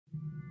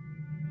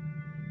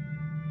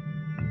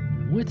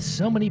With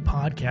so many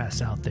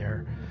podcasts out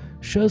there,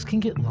 shows can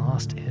get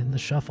lost in the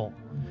shuffle.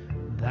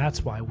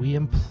 That's why we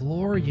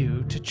implore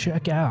you to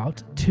check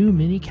out Too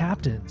Many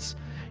Captains.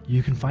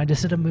 You can find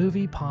us at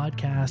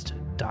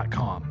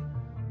amoviepodcast.com.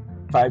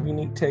 5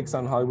 unique takes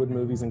on Hollywood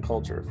movies and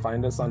culture.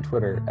 Find us on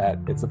Twitter at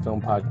It's a Film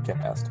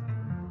Podcast.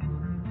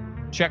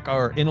 Check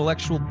our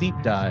intellectual deep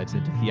dives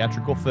into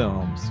theatrical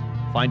films.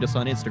 Find us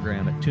on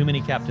Instagram at Too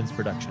Many Captains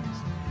Productions.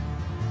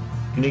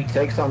 Unique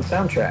takes on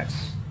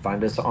soundtracks.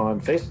 Find us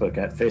on Facebook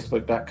at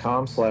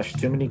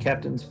facebook.com/Too Many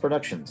Captains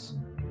Productions.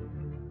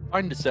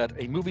 Find us at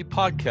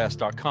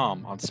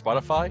amoviepodcast.com on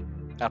Spotify,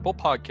 Apple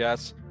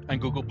Podcasts, and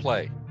Google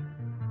Play.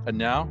 And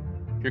now,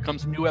 here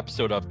comes a new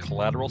episode of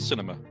Collateral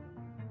Cinema.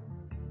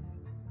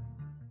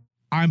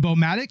 I'm Bo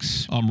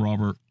Maddox. I'm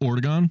Robert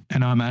Ortegon.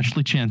 And I'm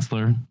Ashley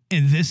Chancellor.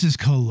 And this is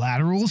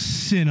Collateral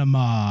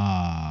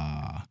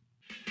Cinema.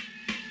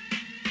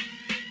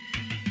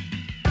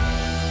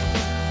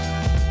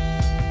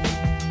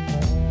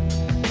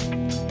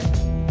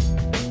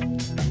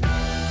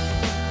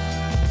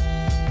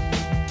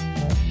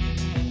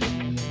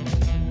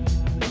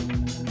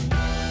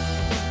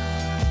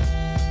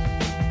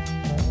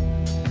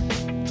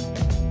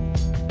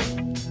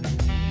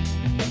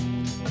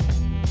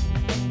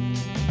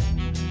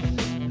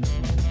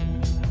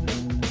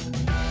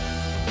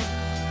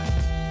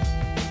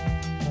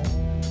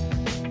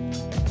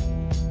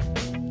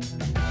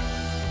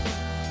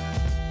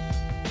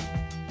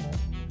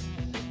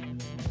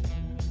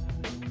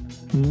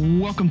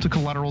 Welcome to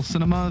Collateral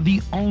Cinema,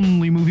 the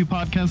only movie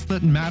podcast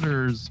that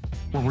matters,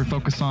 where we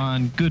focus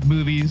on good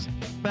movies,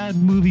 bad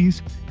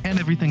movies, and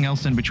everything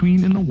else in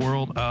between in the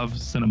world of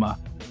cinema.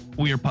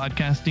 We are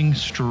podcasting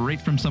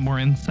straight from somewhere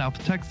in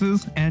South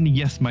Texas, and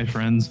yes, my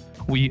friends,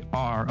 we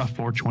are a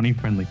 420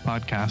 friendly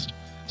podcast.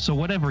 So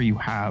whatever you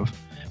have,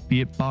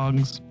 be it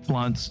bongs,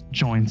 blunts,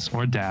 joints,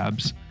 or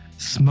dabs,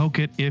 smoke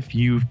it if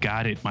you've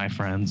got it, my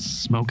friends.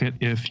 Smoke it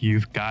if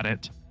you've got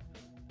it.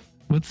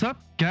 What's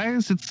up,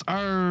 guys? It's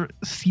our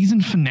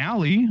season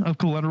finale of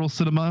Collateral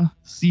Cinema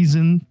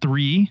Season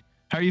 3.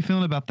 How are you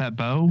feeling about that,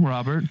 Bo,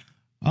 Robert?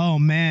 Oh,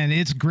 man,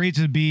 it's great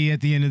to be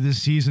at the end of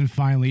this season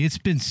finally. It's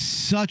been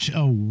such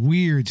a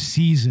weird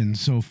season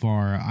so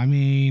far. I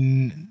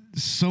mean,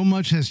 so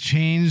much has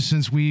changed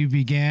since we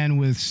began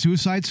with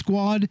Suicide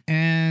Squad,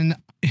 and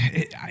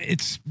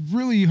it's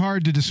really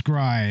hard to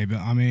describe.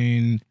 I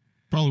mean...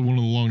 Probably one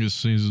of the longest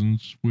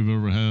seasons we've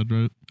ever had,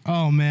 right?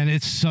 Oh, man,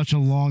 it's such a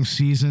long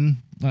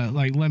season.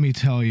 Like, let me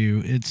tell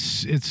you, it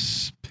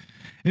feels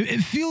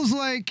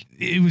like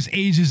it was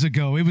ages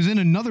ago. It was in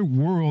another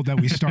world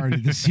that we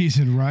started this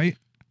season, right?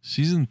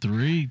 Season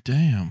 3?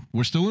 Damn.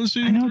 We're still in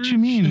season 3? I know what you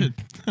mean.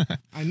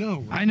 I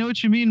know. Right? I know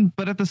what you mean,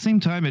 but at the same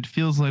time, it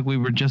feels like we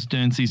were just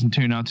doing season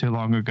 2 not too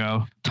long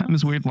ago. Time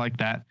is weird like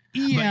that.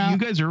 Yeah. But you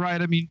guys are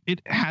right. I mean,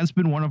 it has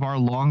been one of our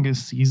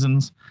longest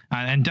seasons,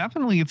 and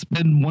definitely it's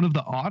been one of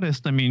the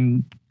oddest. I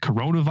mean,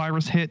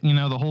 coronavirus hit,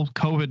 the whole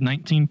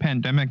COVID-19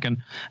 pandemic, and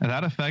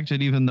that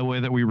affected even the way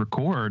that we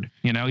record,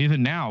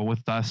 even now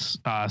with us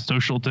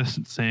social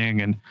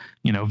distancing and,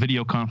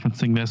 video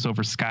conferencing this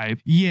over Skype.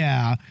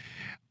 Yeah.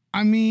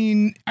 I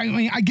mean,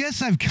 I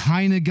guess I've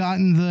kind of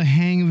gotten the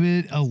hang of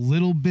it a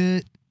little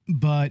bit,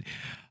 but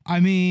I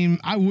mean,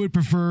 I would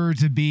prefer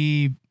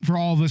for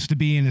all of us to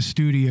be in a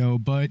studio,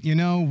 but we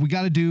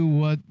got to do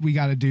what we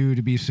got to do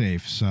to be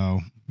safe. So,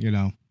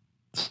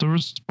 It's the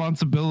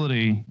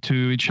responsibility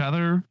to each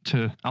other,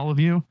 to all of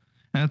you.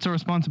 And it's a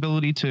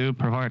responsibility to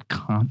provide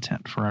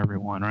content for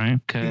everyone, right?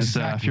 Because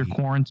if you're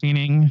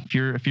quarantining,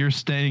 if you're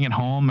staying at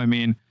home, I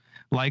mean,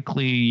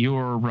 likely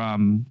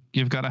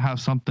you've got to have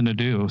something to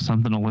do,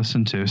 something to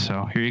listen to.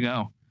 So here you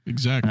go.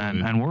 Exactly.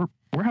 And we're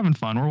having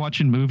fun. We're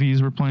watching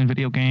movies, we're playing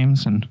video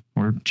games, and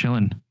we're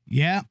chilling.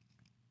 Yeah,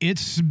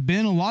 it's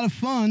been a lot of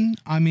fun.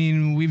 I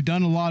mean, we've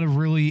done a lot of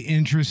really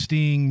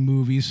interesting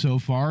movies so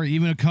far,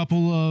 even a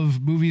couple of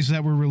movies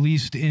that were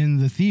released in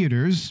the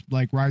theaters,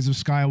 like Rise of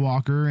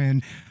Skywalker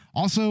and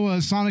also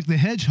Sonic the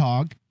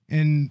Hedgehog.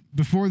 And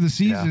before the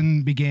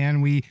season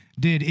began, we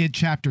did It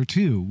Chapter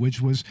 2,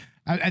 which was,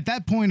 at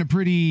that point, a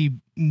pretty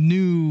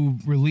new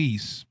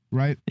release,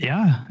 right?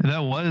 Yeah, that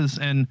was.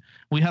 And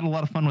we had a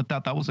lot of fun with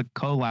that. That was a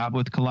collab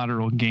with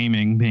Collateral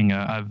Gaming, being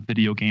a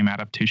video game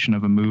adaptation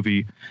of a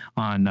movie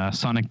on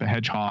Sonic the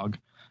Hedgehog.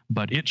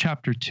 But It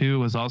Chapter 2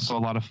 was also a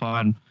lot of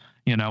fun.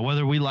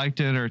 Whether we liked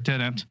it or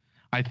didn't,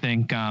 I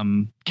think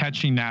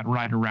catching that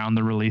right around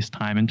the release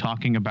time and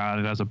talking about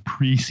it as a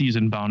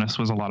preseason bonus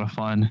was a lot of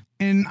fun.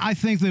 And I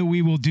think that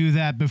we will do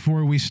that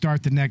before we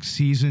start the next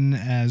season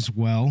as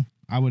well.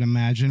 I would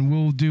imagine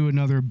we'll do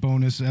another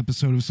bonus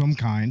episode of some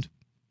kind.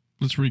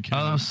 Let's recap.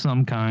 Of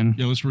some kind.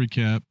 Yeah, let's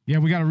recap. Yeah,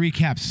 we got to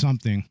recap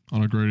something.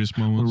 On our greatest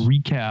moments. A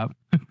recap.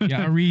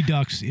 Yeah, a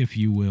redux, if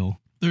you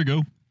will. There you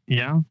go.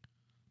 Yeah.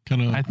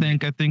 I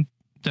think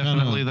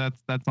definitely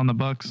that's on the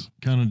books.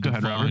 Kind of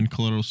define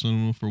Collateral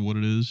Cinema for what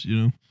it is,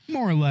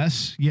 More or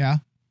less, yeah.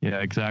 Yeah,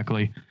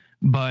 exactly.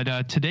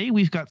 But today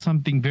we've got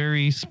something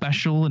very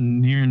special and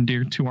near and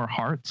dear to our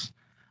hearts.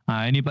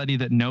 Anybody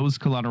that knows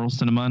Collateral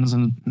Cinemas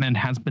and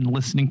has been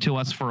listening to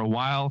us for a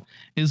while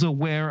is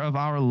aware of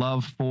our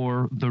love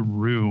for The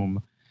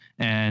Room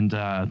and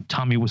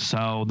Tommy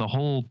Wiseau, the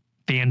whole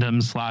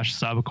fandom /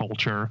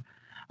 subculture.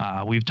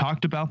 We've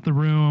talked about The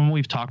Room.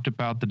 We've talked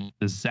about The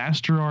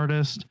Disaster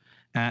Artist.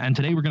 And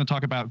today we're going to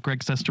talk about Greg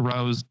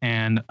Sestero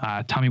and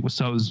Tommy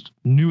Wiseau's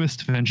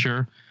newest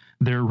venture,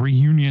 their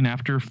reunion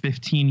after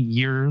 15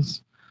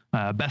 years.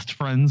 Best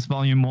Friends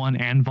Volume 1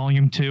 and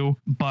Volume 2.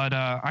 But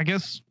I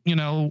guess,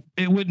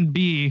 it wouldn't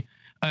be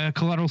a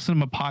Collateral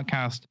Cinema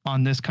podcast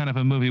on this kind of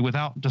a movie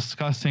without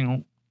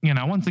discussing,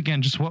 once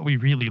again, just what we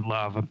really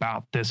love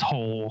about this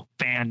whole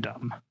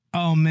fandom.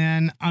 Oh,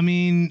 man. I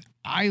mean,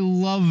 I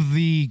love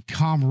the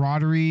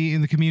camaraderie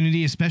in the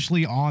community,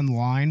 especially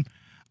online.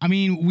 I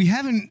mean, we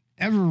haven't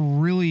ever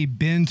really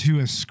been to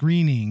a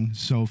screening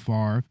so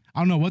far.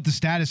 I don't know what the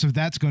status of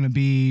that's going to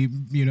be,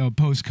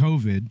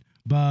 post-COVID.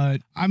 But,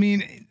 I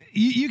mean,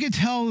 you can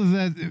tell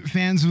that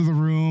fans of The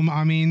Room,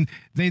 I mean,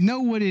 they know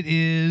what it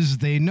is.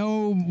 They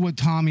know what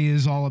Tommy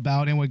is all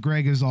about and what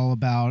Greg is all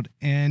about.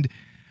 And,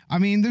 I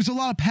mean, there's a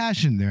lot of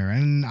passion there.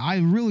 And I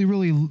really,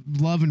 really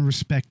love and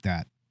respect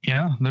that.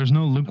 Yeah, there's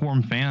no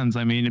lukewarm fans.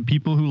 I mean,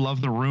 people who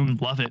love The Room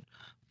love it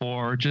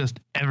for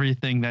just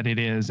everything that it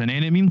is. And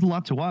it means a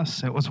lot to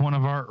us. It was one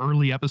of our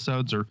early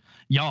episodes, or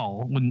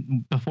y'all,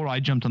 before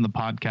I jumped on the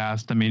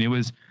podcast. I mean, it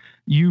was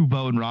you,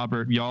 Bo, and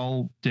Robert.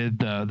 Y'all did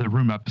the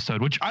Room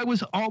episode, which I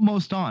was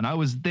almost on. I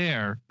was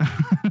there.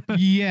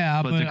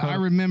 Yeah, but I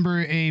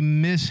remember a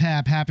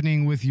mishap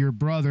happening with your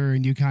brother,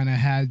 and you kind of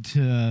had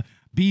to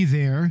be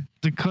there.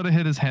 Dakota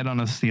hit his head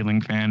on a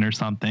ceiling fan or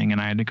something, and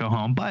I had to go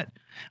home. But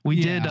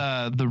we did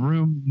the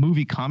Room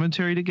movie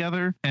commentary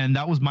together, and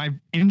that was my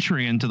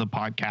entry into the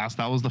podcast.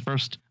 That was the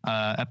first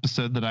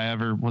episode that I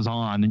ever was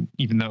on,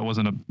 even though it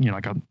wasn't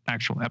like an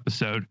actual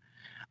episode.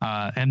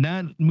 And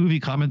that movie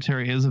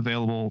commentary is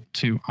available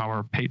to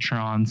our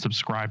Patreon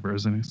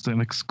subscribers, and it's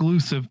an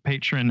exclusive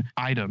patron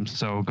item.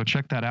 So go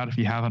check that out if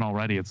you haven't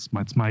already. It's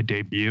my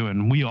debut,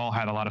 and we all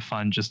had a lot of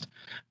fun just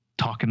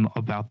talking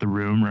about The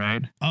Room,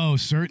 right? Oh,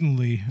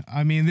 certainly.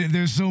 I mean,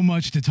 there's so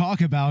much to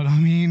talk about. I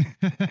mean,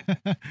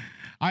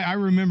 I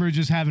remember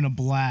just having a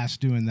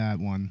blast doing that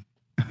one.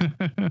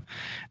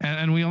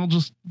 and we all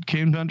just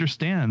came to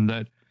understand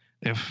that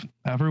if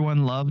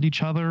everyone loved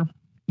each other,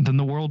 then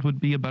the world would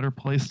be a better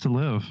place to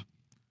live.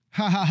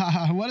 Ha ha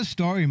ha! What a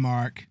story,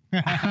 Mark.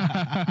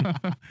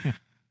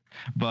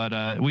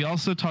 But we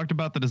also talked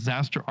about The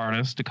Disaster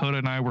Artist. Dakota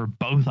and I were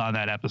both on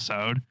that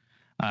episode.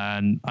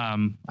 And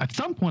at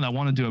some point, I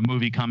want to do a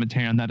movie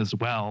commentary on that as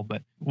well.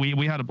 But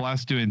we had a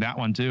blast doing that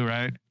one too,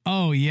 right?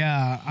 Oh,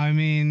 yeah. I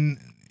mean,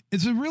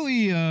 it's a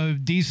really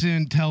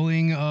decent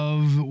telling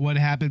of what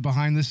happened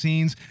behind the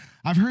scenes.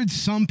 I've heard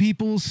some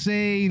people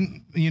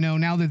say,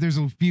 now that there's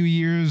a few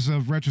years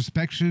of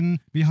retrospection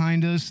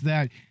behind us,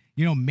 that,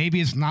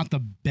 maybe it's not the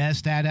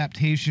best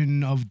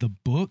adaptation of the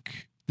book,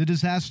 The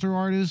Disaster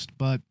Artist,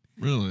 but...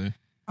 Really?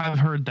 I've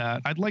heard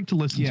that. I'd like to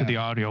listen to the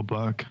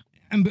audiobook.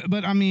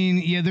 But I mean,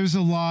 yeah, there's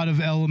a lot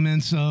of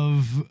elements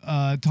of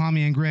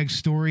Tommy and Greg's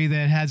story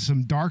that had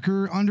some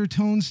darker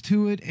undertones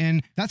to it,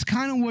 and that's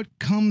kind of what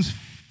comes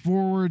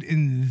forward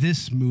in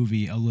this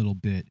movie a little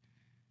bit.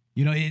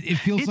 It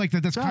feels like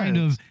that's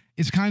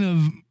kind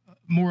of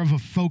more of a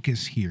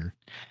focus here.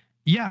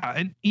 Yeah,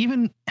 and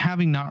even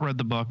having not read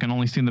the book and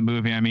only seen the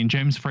movie, I mean,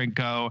 James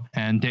Franco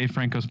and Dave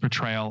Franco's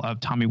portrayal of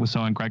Tommy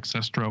Wiseau and Greg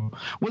Sestero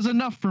was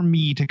enough for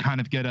me to kind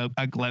of get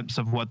a glimpse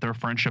of what their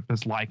friendship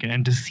is like,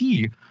 and to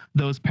see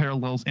those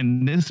parallels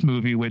in this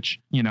movie, which,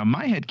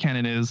 my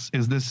headcanon is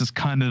this is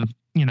kind of,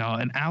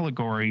 an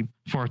allegory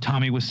for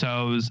Tommy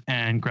Wiseau's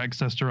and Greg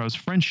Sestero's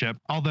friendship,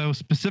 although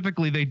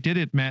specifically they did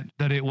admit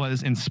that it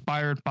was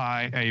inspired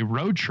by a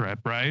road trip,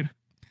 right?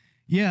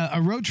 Yeah,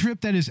 a road trip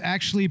that is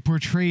actually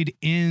portrayed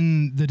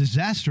in The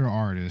Disaster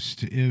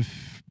Artist,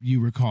 if you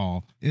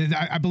recall.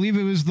 I believe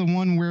it was the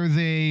one where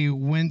they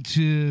went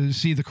to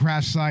see the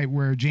crash site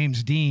where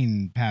James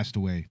Dean passed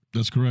away.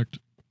 That's correct.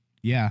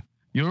 Yeah.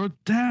 You're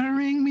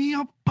tearing me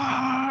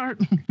apart.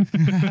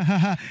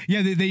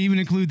 Yeah, they even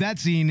include that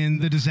scene in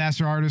The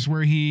Disaster Artist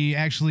where he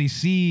actually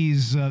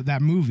sees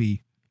that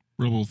movie.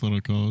 Rebel Without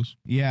a Cause.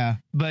 Yeah.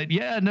 But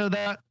yeah, no,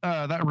 that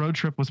road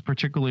trip was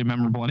particularly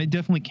memorable, and it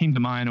definitely came to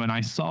mind when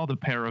I saw the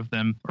pair of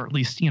them, or at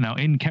least,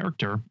 in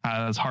character,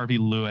 as Harvey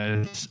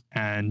Lewis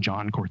and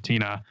John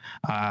Cortina.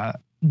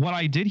 What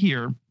I did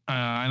hear,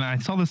 and I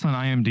saw this on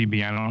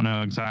IMDb, I don't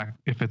know exactly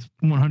if it's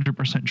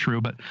 100%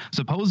 true, but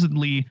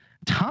supposedly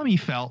Tommy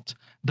felt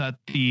that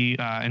the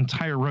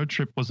entire road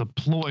trip was a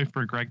ploy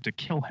for Greg to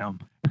kill him.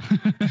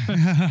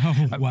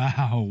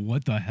 Wow,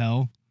 what the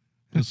hell?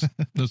 That's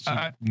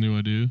a new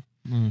idea.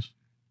 Nice.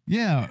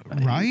 Yeah,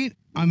 right?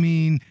 I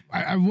mean,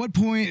 at what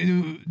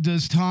point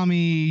does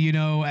Tommy,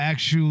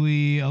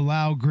 actually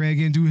allow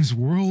Greg into his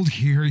world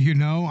here,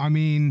 I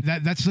mean,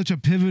 that's such a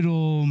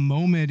pivotal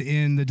moment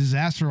in The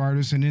Disaster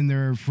Artist and in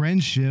their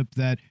friendship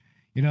that,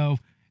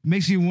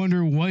 makes you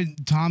wonder what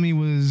Tommy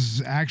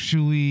was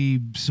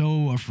actually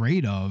so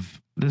afraid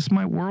of. This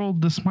my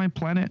world, this my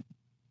planet.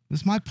 This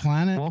is my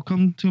planet.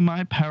 Welcome to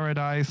my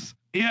paradise.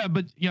 Yeah,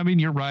 but I mean,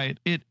 you're right.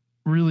 It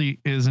really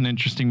is an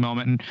interesting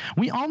moment. And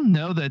we all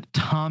know that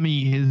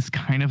Tommy is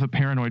kind of a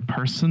paranoid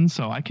person,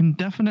 so I can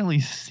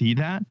definitely see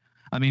that.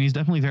 I mean, he's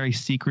definitely very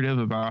secretive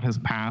about his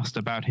past,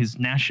 about his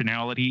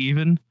nationality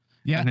even,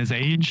 and his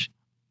age.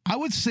 I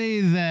would say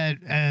that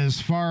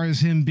as far as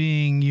him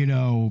being, you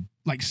know,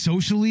 like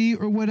socially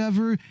or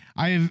whatever,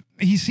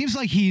 he seems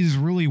like he's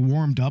really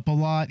warmed up a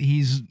lot.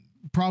 He's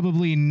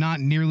probably not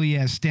nearly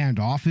as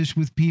standoffish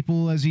with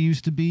people as he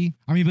used to be.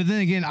 I mean, but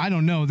then again, I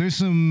don't know. There's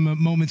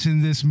some moments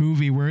in this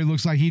movie where it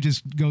looks like he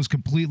just goes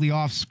completely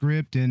off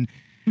script and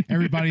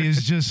everybody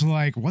is just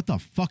like, what the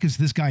fuck is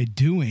this guy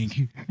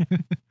doing?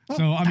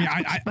 So, I mean,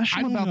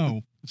 I don't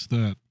know. It's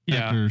that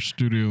actor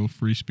studio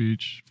free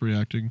speech, free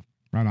acting.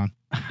 Right on.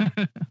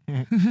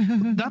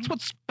 That's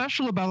what's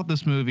special about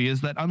this movie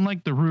is that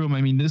unlike The Room, I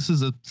mean, this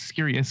is a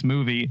serious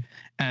movie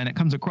and it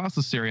comes across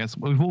as serious.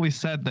 We've always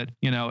said that,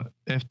 you know,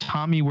 if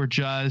Tommy were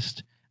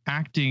just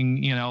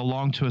acting, you know,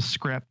 along to a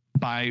script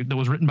that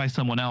was written by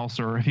someone else,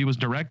 or if he was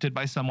directed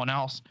by someone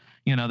else,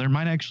 you know, there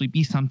might actually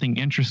be something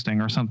interesting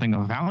or something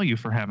of value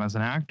for him as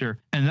an actor.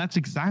 And that's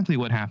exactly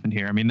what happened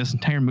here. I mean, this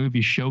entire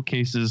movie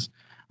showcases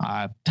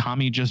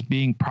Tommy just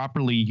being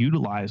properly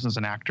utilized as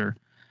an actor.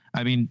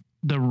 I mean,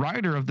 the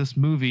writer of this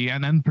movie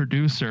and then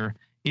producer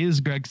is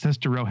Greg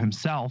Sestero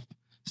himself.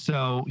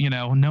 So, you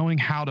know, knowing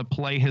how to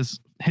play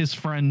his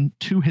friend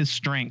to his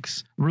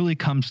strengths really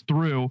comes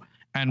through.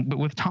 And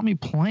with Tommy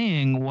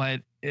playing what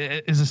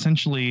is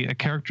essentially a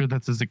character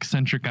that's as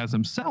eccentric as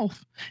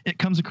himself, it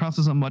comes across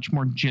as a much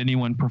more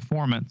genuine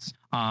performance,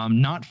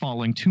 not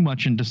falling too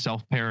much into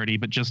self-parody,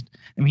 but just,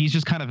 I mean, he's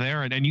just kind of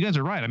there. And you guys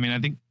are right. I mean, I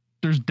think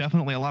there's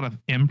definitely a lot of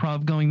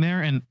improv going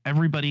there and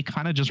everybody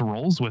kind of just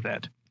rolls with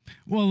it.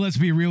 Well, let's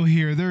be real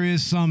here. There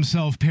is some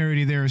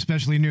self-parody there,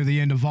 especially near the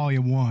end of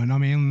Volume 1. I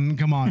mean,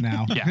 come on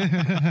now.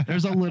 Yeah,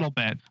 there's a little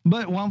bit.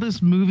 But while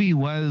this movie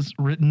was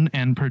written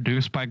and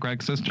produced by Greg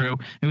Sestero,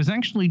 it was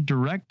actually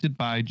directed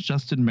by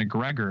Justin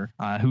McGregor,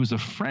 who's a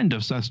friend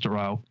of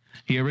Sestero.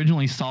 He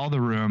originally saw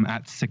The Room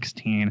at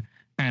 16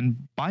 and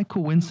by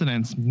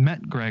coincidence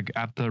met Greg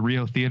at the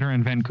Rio Theater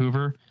in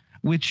Vancouver,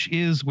 which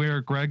is where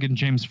Greg and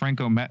James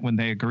Franco met when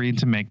they agreed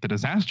to make the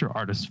Disaster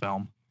Artist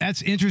film.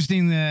 That's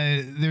interesting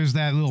that there's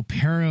that little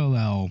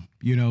parallel,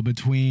 you know,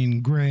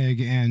 between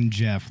Greg and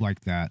Jeff like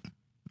that.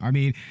 I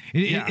mean,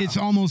 it's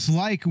almost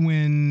like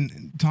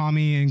when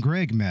Tommy and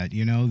Greg met,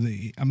 you know.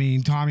 I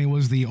mean, Tommy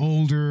was the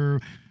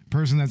older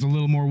person that's a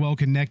little more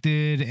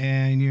well-connected,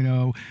 and, you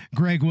know,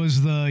 Greg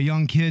was the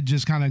young kid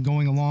just kind of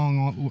going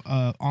along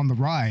on the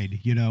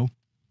ride, you know.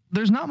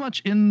 There's not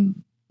much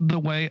in the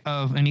way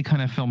of any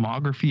kind of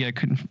filmography. I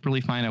couldn't really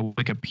find a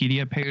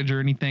Wikipedia page or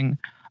anything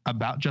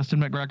about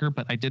Justin McGregor,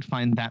 but I did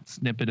find that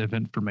snippet of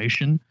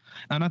information,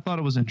 and I thought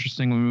it was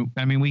interesting.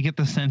 I mean, we get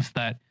the sense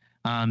that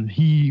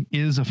he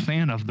is a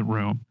fan of The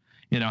Room,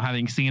 you know,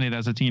 having seen it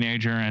as a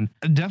teenager, and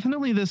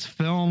definitely this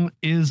film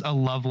is a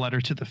love letter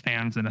to the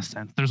fans in a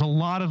sense. There's a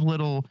lot of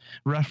little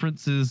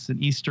references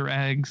and Easter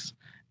eggs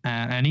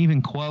and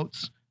even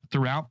quotes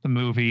throughout the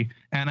movie.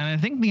 And I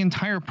think the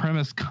entire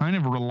premise kind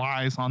of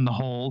relies on the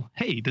whole,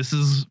 hey, this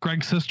is Greg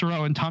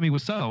Sestero and Tommy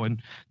Wiseau,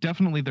 and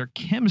definitely their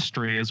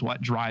chemistry is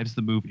what drives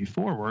the movie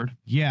forward.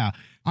 Yeah.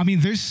 I mean,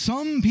 there's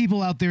some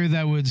people out there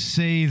that would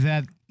say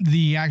that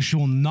the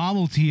actual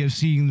novelty of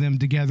seeing them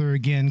together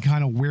again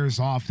kind of wears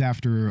off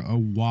after a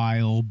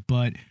while,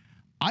 but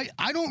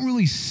I don't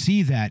really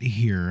see that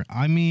here.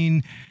 I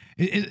mean,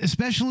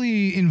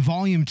 especially in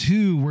Volume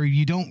 2, where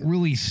you don't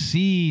really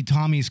see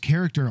Tommy's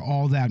character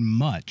all that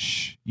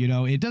much. You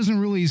know, it doesn't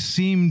really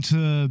seem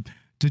to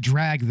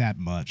drag that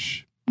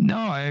much. No,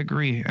 I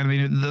agree. I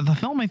mean, the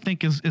film, I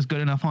think, is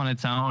good enough on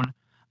its own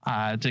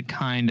to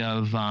kind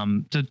of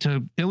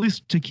to at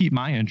least to keep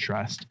my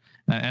interest.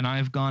 And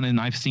I've gone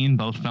and I've seen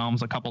both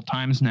films a couple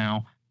times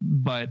now.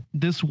 But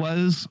this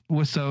was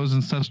Wiseau's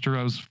and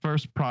Sestero's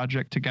first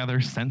project together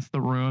since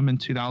The Room in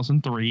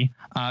 2003.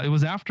 It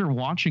was after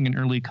watching an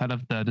early cut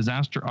of The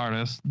Disaster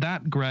Artist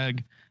that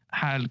Greg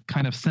had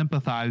kind of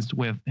sympathized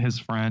with his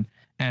friend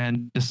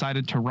and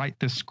decided to write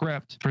this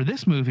script for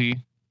this movie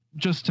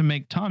just to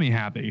make Tommy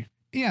happy.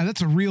 Yeah,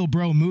 that's a real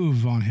bro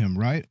move on him,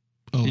 right?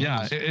 Oh,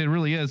 yeah, it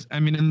really is. I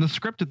mean, and the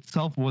script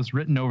itself was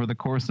written over the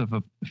course of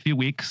a few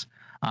weeks.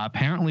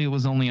 Apparently, it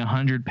was only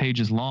 100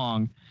 pages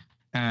long.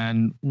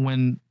 And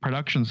when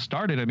production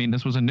started, I mean,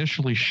 this was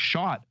initially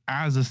shot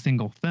as a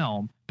single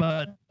film.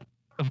 But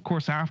of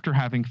course, after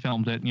having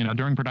filmed it, you know,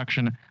 during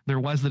production, there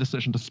was the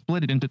decision to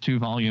split it into 2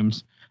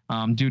 volumes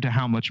due to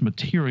how much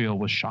material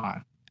was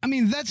shot. I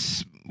mean,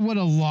 that's what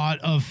a lot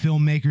of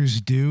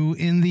filmmakers do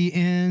in the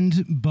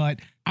end. But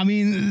I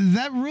mean,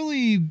 that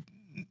really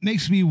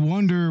makes me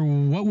wonder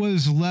what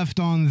was left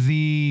on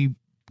the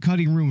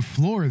cutting room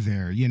floor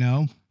there, you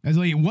know? As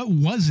like, what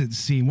was it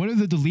seen? What are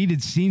the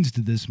deleted scenes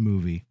to this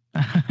movie?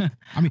 I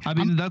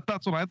mean,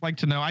 that's what I'd like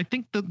to know. I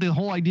think that the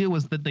whole idea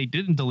was that they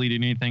didn't delete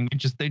anything.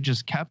 They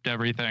just kept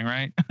everything,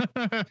 right?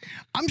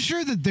 I'm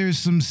sure that there's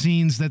some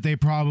scenes that they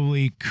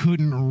probably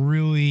couldn't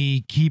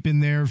really keep in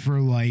there for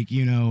like,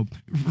 you know,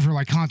 for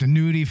like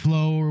continuity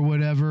flow or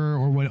whatever,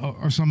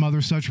 or some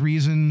other such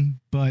reason.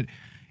 But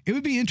it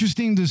would be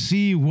interesting to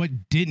see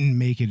what didn't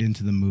make it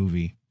into the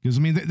movie. Because,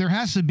 I mean, there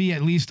has to be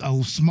at least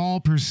a small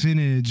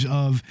percentage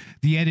of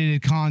the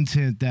edited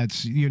content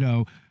that's, you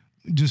know,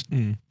 just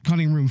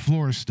cutting room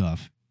floor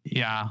stuff.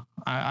 Yeah,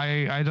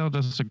 I don't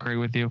disagree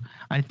with you.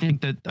 I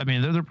think that, I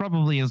mean, there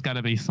probably has got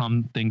to be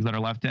some things that are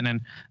left in.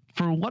 And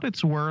for what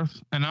it's worth,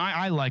 and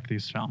I like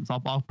these films,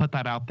 I'll put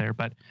that out there,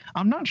 but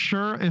I'm not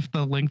sure if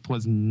the length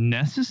was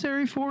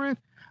necessary for it.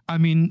 I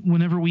mean,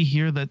 whenever we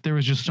hear that there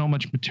was just so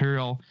much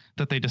material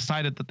that they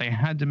decided that they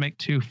had to make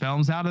 2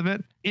 films out of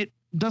it, it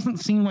doesn't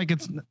seem like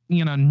it's,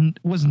 you know,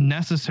 was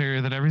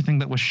necessary that everything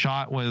that was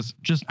shot was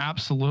just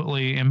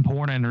absolutely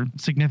important or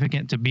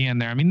significant to be in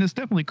there. I mean, this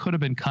definitely could have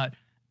been cut.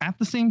 At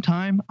the same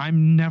time,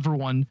 I'm never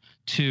one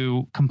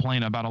to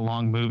complain about a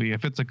long movie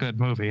if it's a good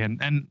movie.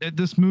 And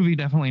this movie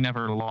definitely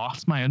never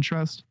lost my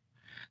interest.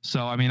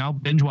 So, I mean, I'll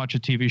binge watch a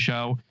TV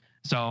show.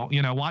 So,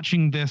 you know,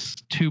 watching this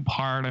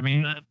 2-part, I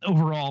mean,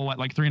 overall,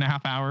 like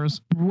 3.5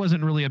 hours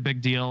wasn't really a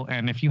big deal.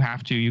 And if you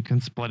have to, you can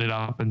split it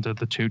up into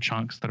the 2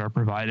 chunks that are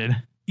provided.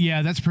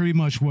 Yeah, that's pretty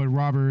much what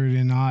Robert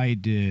and I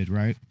did,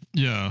 right?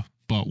 Yeah,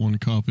 bought 1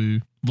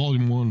 copy,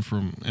 volume 1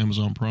 from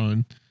Amazon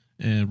Prime,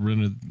 and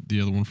rented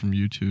the other one from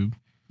YouTube.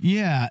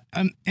 Yeah,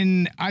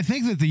 and I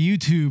think that the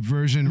YouTube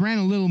version ran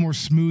a little more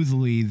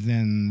smoothly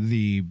than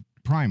the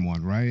Prime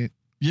one, right?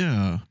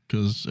 Yeah,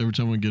 because every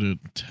time I get a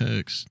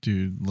text,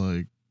 dude,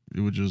 like,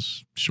 it would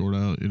just short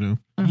out, you know?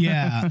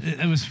 Yeah,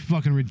 it was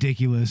fucking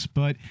ridiculous,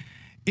 but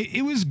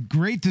it was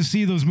great to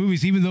see those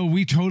movies, even though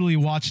we totally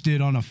watched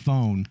it on a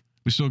phone.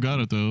 We still got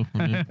it, though.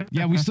 I mean,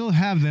 yeah, we still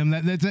have them.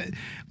 That's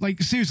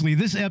like, seriously,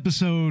 this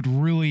episode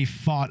really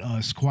fought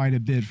us quite a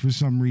bit for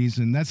some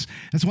reason. That's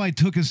why it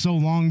took us so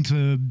long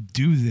to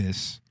do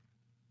this.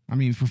 I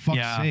mean, for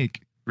fuck's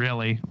sake.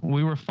 Really,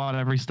 we were fought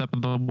every step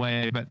of the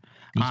way, but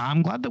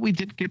I'm glad that we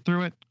did get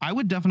through it. I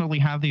would definitely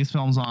have these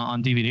films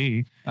on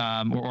DVD,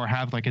 or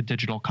have like a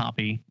digital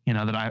copy, you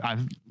know, that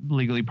I've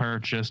legally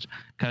purchased.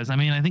 Because, I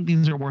mean, I think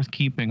these are worth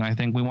keeping. I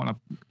think we want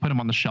to put them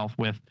on the shelf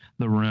with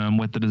The Room,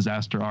 with The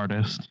Disaster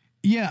Artist.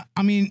 Yeah,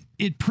 I mean,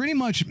 it pretty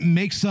much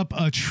makes up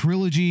a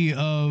trilogy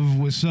of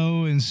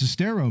Wiseau and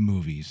Sestero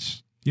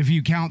movies, if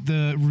you count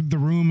the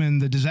Room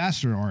and The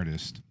Disaster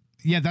Artist.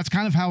 Yeah, that's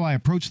kind of how I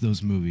approach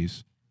those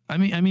movies. I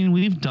mean,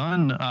 we've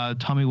done a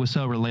Tommy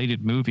Wiseau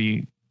related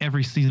movie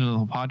every season of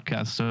the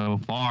podcast so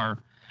far,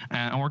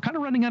 and we're kind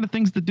of running out of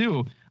things to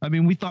do. I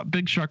mean, we thought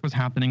Big Shark was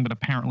happening, but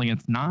apparently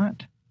it's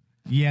not.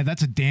 Yeah,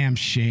 that's a damn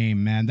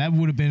shame, man. That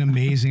would have been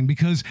amazing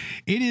because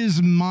it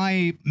is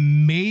my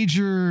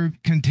major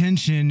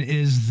contention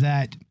is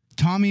that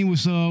Tommy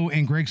Wiseau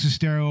and Greg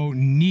Sestero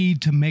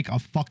need to make a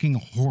fucking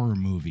horror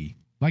movie.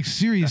 Like,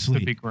 seriously. That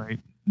would be great.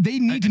 They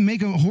need to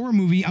make a horror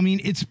movie. I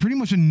mean, it's pretty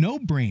much a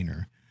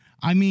no-brainer.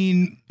 I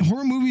mean,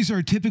 horror movies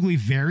are typically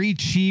very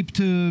cheap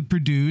to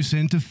produce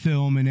and to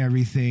film and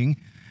everything.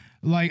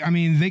 Like, I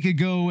mean, they could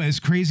go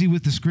as crazy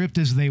with the script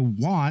as they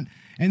want,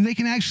 and they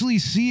can actually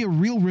see a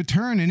real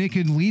return, and it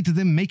could lead to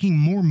them making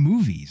more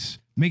movies,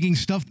 making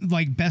stuff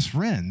like Best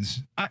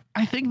Friends.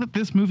 I think that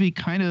this movie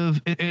kind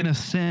of, in a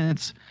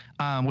sense,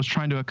 was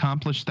trying to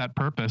accomplish that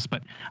purpose,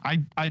 but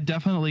I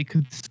definitely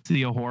could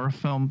see a horror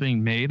film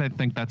being made. I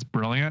think that's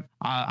brilliant.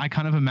 I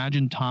kind of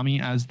imagine Tommy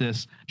as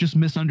this just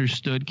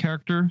misunderstood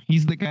character.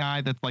 He's the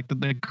guy that's like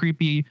the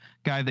creepy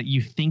guy that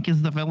you think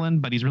is the villain,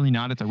 but he's really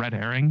not. It's a red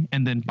herring.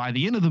 And then by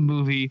the end of the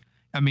movie,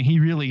 I mean, he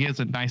really is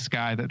a nice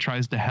guy that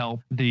tries to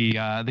help the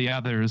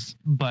others,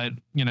 but,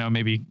 you know,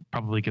 maybe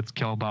probably gets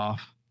killed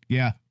off.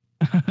 Yeah.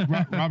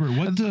 Robert,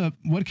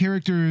 what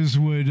characters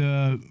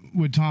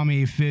would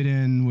Tommy fit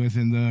in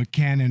within the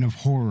canon of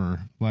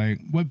horror? Like,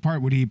 what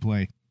part would he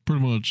play?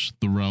 Pretty much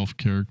the Ralph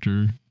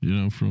character, you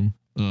know, from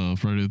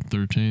Friday the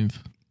 13th.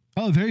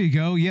 Oh, there you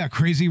go. Yeah,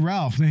 Crazy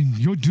Ralph. Man,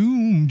 you're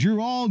doomed.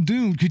 You're all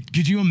doomed.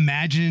 Could you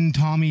imagine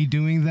Tommy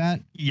doing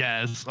that?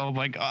 Yes. Oh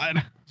my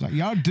God. It's like,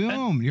 you're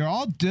doomed. You're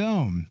all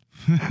doomed.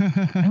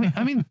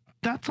 I mean,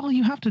 that's all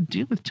you have to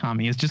do with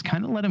Tommy is just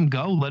kind of let him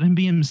go, let him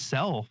be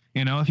himself.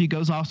 You know, if he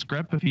goes off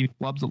script, if he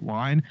flubs a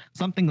line,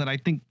 something that I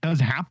think does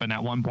happen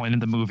at one point in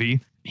the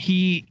movie,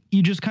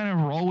 you just kind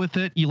of roll with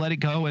it, you let it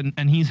go,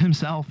 and he's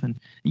himself. And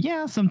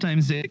yeah,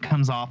 sometimes it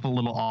comes off a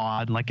little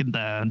odd, like in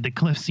the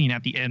cliff scene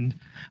at the end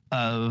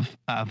of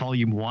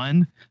volume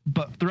 1.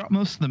 But throughout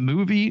most of the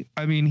movie,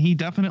 I mean, he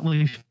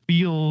definitely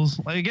feels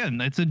like, again,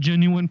 it's a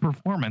genuine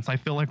performance. I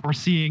feel like we're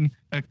seeing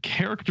a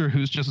character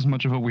who's just as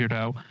much of a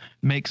weirdo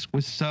makes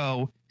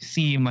Wiseau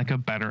seem like a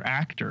better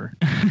actor.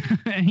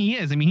 And he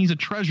is. I mean, he's a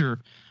treasure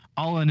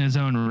all in his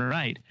own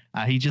right.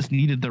 He just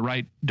needed the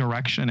right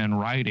direction and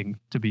writing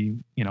to be,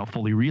 you know,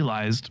 fully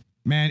realized.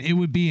 Man, it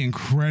would be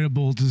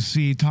incredible to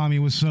see Tommy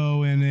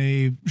Wiseau in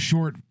a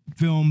short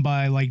film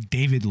by like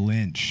David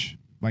Lynch.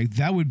 Like,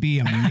 that would be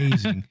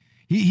amazing.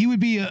 He would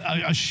be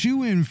a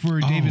shoe-in for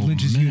David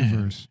Lynch's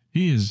universe.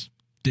 He is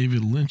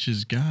David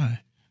Lynch's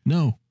guy.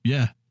 No,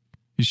 yeah.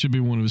 He should be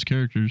one of his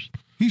characters.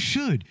 He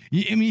should.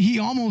 I mean, he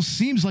almost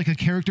seems like a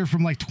character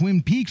from like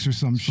Twin Peaks or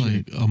some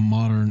shit. Like a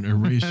modern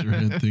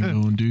Eraserhead thing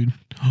going, dude.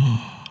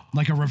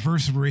 Like a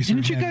reverse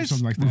Eraserhead or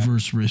something like that.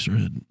 Reverse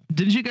Eraserhead.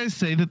 Didn't you guys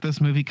say that this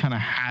movie kind of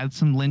had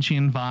some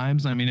Lynchian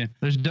vibes? I mean,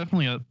 there's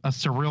definitely a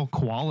surreal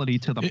quality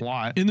to the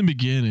plot. In the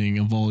beginning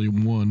of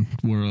Volume 1,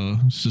 where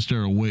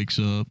Sestero wakes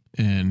up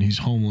and he's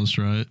homeless,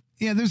 right?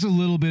 Yeah, there's a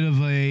little bit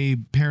of a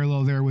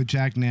parallel there with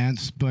Jack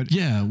Nance, but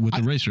yeah, with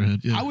the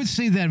Eraserhead. Yeah. I would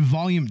say that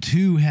Volume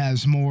 2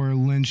 has more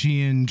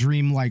Lynchian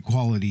dreamlike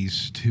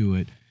qualities to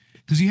it.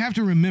 Because you have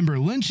to remember,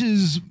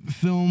 Lynch's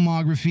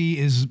filmography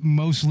is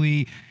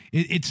mostly...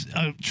 It's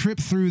a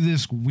trip through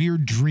this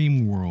weird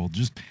dream world,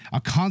 just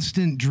a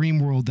constant dream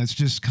world that's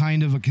just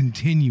kind of a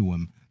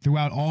continuum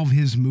throughout all of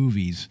his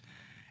movies.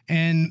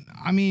 And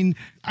I mean,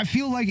 I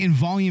feel like in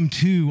Volume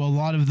 2, a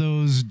lot of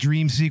those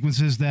dream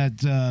sequences that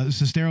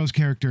Sestero's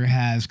character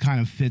has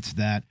kind of fits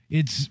that.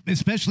 It's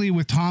especially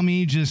with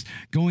Tommy just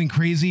going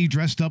crazy,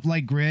 dressed up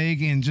like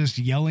Greg and just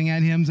yelling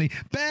at him, saying,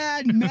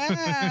 "Bad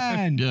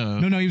man!" Yeah.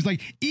 No, he was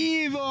like,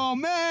 "Evil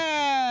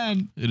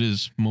man!" It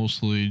is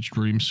mostly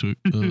dream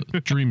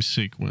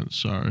sequence,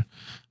 sorry.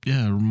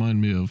 Yeah, it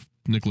reminded me of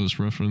Nicholas'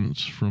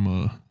 reference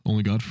from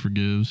Only God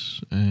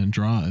Forgives and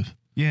Drive.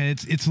 Yeah,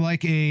 it's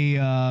like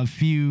a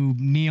few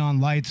neon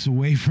lights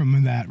away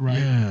from that, right?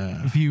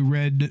 Yeah. A few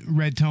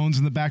red tones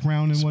in the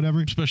background and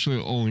whatever. Especially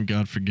Only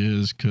God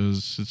Forgives,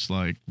 because it's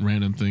like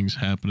random things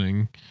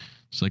happening.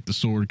 It's like the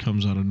sword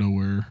comes out of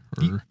nowhere.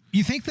 Or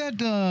you think that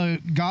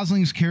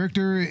Gosling's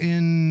character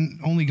in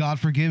Only God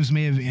Forgives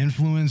may have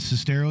influenced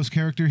Sestero's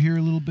character here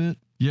a little bit?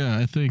 Yeah,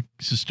 I think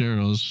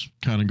Sestero's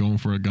kind of going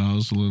for a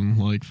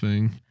Gosling-like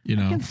thing, you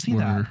know,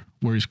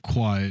 where he's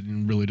quiet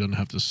and really doesn't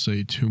have to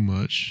say too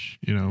much,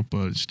 you know,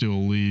 but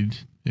still lead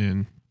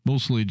in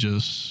mostly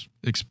just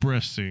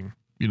expressing,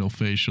 you know,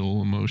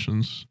 facial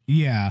emotions.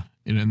 Yeah.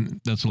 And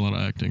that's a lot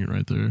of acting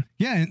right there.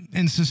 Yeah,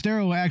 and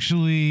Sestero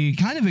actually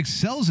kind of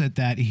excels at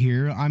that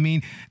here. I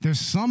mean, there's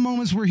some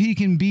moments where he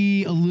can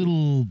be a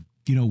little,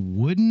 you know,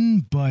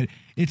 wooden, but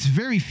it's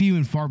very few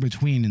and far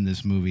between in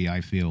this movie,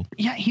 I feel.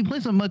 Yeah, he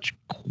plays a much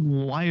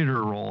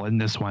quieter role in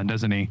this one,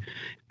 doesn't he?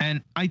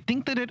 And I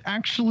think that it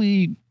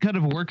actually kind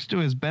of works to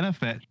his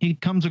benefit. He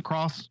comes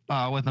across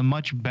with a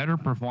much better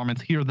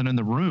performance here than in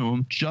The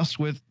Room, just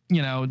with,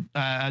 you know,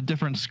 a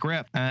different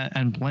script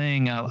and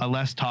playing a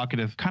less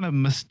talkative, kind of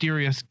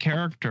mysterious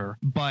character.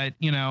 But,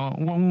 you know,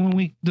 when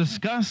we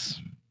discuss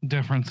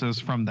differences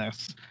from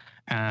this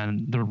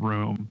and The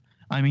Room,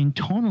 I mean,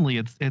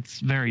 tonally, it's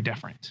very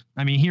different.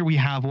 I mean, here we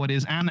have what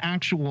is an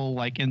actual,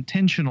 like,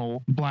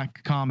 intentional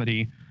black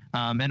comedy,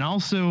 and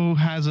also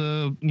has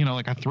a, you know,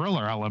 like a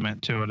thriller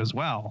element to it as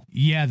well.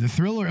 Yeah, the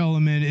thriller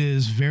element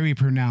is very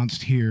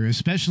pronounced here,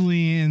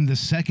 especially in the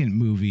second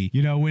movie.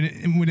 You know,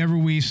 whenever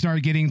we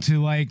start getting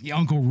to like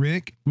Uncle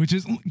Rick, which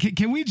is,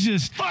 can we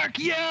just fuck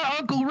yeah,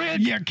 Uncle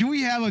Rick? Yeah, can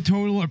we have a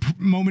total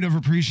moment of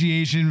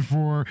appreciation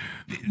for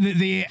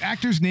the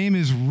actor's name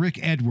is Rick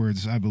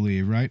Edwards, I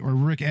believe, right? Or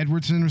Rick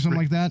Edwardson or something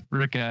like that.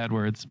 Rick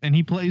Edwards, and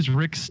he plays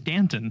Rick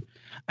Stanton,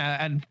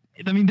 and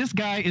I mean, this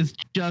guy is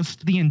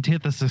just the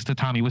antithesis to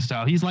Tommy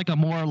Wiseau. He's like a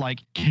more like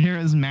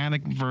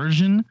charismatic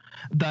version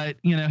that,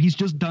 you know, he's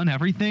just done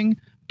everything,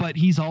 but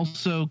he's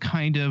also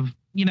kind of,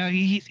 you know,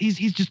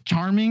 he's just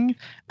charming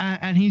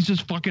and he's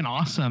just fucking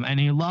awesome and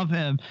you love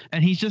him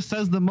and he just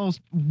says the most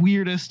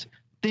weirdest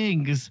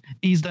things.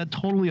 He's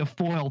totally a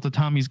foil to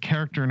Tommy's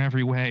character in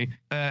every way,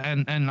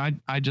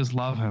 and I just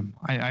love him.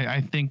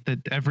 I think that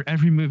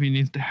every movie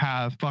needs to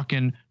have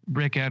fucking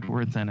Rick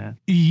Edwards in it.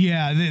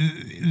 Yeah,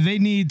 they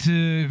need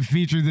to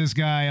feature this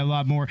guy a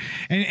lot more.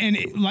 And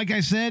like I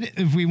said,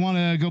 if we want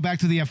to go back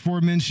to the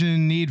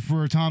aforementioned need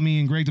for Tommy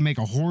and Greg to make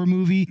a horror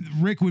movie,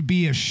 Rick would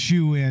be a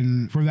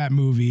shoe-in for that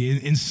movie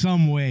in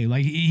some way.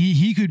 Like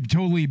he could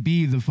totally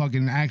be the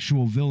fucking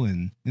actual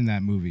villain in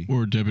that movie.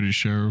 Or a deputy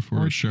sheriff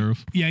or a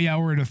sheriff. Yeah,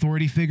 or an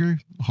authority figure.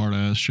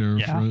 Hard-ass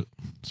sheriff, right?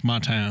 It's my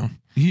town.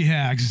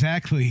 Yeah,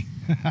 exactly.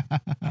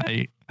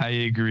 I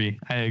agree.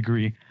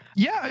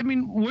 Yeah, I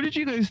mean, what did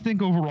you guys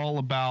think overall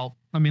about?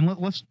 I mean,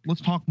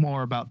 let's talk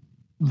more about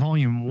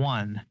Volume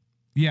 1.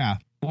 Yeah.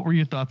 What were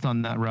your thoughts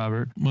on that,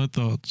 Robert? My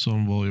thoughts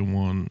on Volume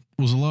 1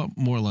 was a lot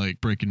more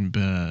like Breaking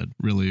Bad,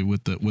 really,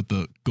 with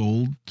the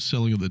gold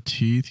selling of the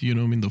teeth. You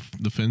know what I mean?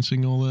 The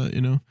fencing, all that.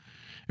 You know,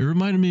 it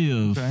reminded me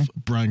of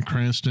Bryan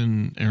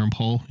Cranston, Aaron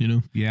Paul. You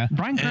know? Yeah.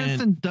 Bryan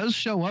Cranston does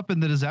show up in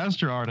The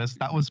Disaster Artist.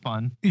 That was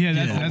fun. Yeah,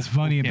 that's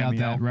funny about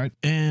that, right?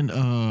 And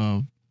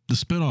the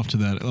spinoff to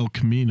that, El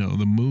Camino,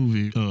 the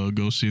movie,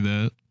 go see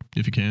that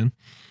if you can.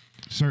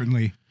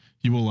 Certainly.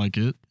 You will like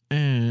it.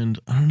 And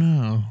I don't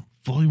know,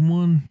 Volume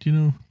 1, you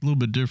know, a little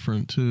bit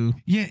different too.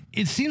 Yeah,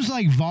 it seems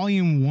like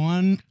Volume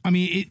 1, I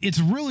mean, it's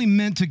really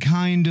meant to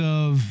kind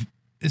of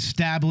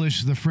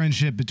establish the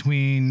friendship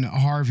between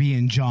Harvey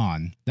and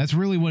John. That's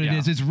really what it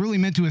is. It's really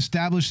meant to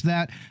establish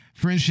that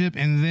friendship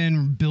and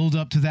then build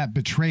up to that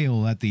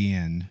betrayal at the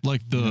end.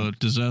 Like the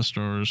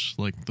disasters,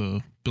 like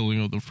the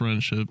building of the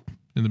friendship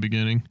in the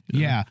beginning.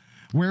 Yeah.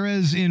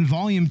 Whereas in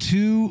volume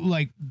 2,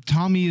 like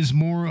Tommy is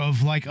more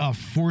of like a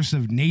force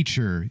of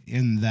nature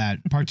in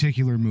that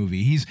particular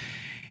movie.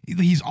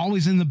 He's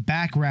always in the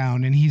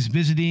background and he's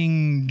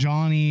visiting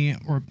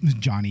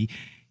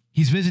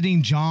he's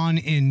visiting John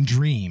in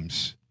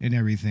dreams and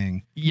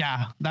everything.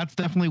 Yeah, that's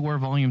definitely where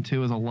volume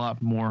 2 is a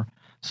lot more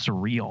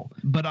surreal.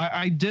 But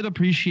I did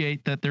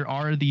appreciate that there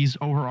are these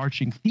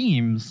overarching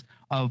themes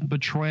of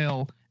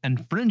betrayal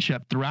and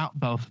friendship throughout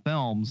both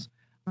films.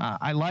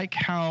 I like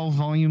how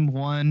volume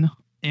 1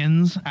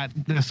 ends at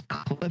this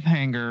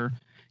cliffhanger,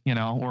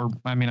 or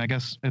I mean, I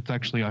guess it's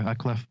actually a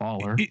cliff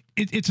faller.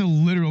 It's a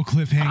literal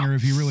cliffhanger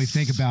if you really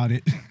think about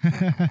it.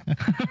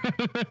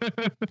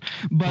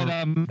 But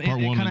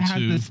it kind of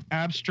had this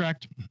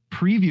abstract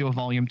preview of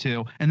volume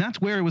 2, and that's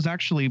where it was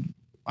actually,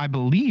 I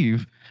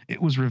believe, it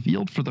was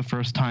revealed for the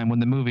first time when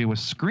the movie was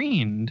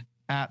screened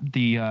at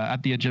the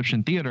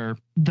Egyptian Theater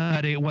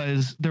that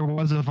there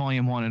was a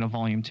volume 1 and a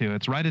volume 2.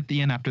 It's right at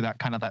the end after that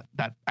kind of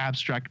that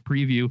abstract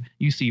preview.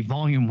 You see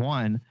volume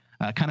 1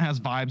 kind of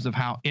has vibes of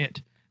how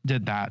It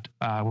did that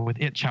with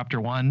It Chapter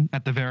 1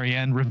 at the very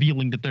end,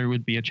 revealing that there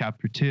would be a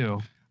Chapter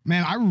 2.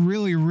 Man, I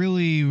really,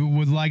 really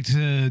would like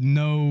to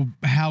know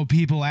how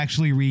people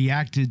actually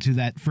reacted to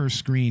that first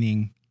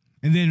screening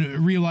and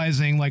then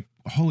realizing like,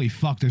 holy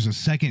fuck, there's a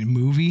second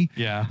movie.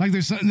 Yeah. Like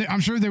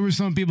I'm sure there were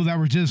some people that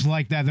were just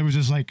like that. They were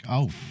just like,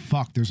 oh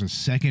fuck, there's a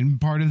second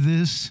part of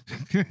this.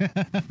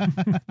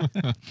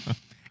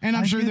 And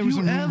I'm sure there was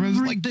some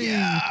rumors like,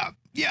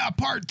 yeah,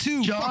 part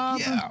 2. Job, fuck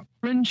yeah.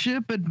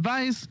 Friendship,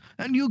 advice,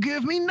 and you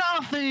give me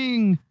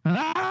nothing.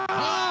 But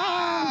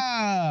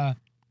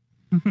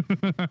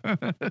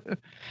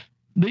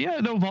yeah,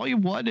 no,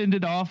 volume 1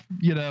 ended off,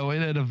 in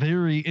a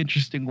very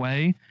interesting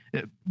way.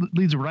 It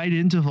leads right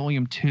into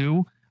volume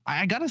 2.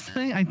 I gotta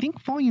say, I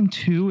think volume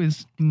 2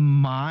 is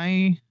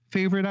my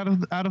favorite out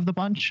of the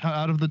bunch,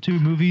 out of the two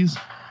movies.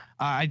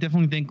 I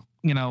definitely think,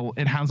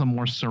 it has a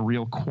more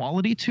surreal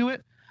quality to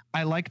it.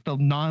 I like the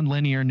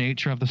non-linear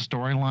nature of the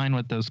storyline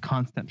with those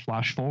constant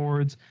flash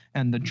forwards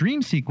and the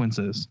dream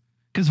sequences.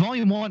 Because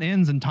volume 1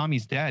 ends and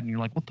Tommy's dead, and you're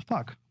like, what the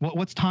fuck?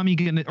 What's Tommy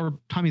getting, or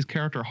Tommy's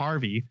character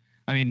Harvey?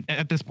 I mean,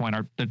 at this point,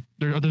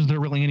 is there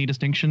really any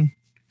distinction?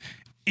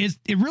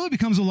 It really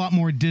becomes a lot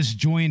more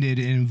disjointed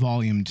in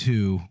volume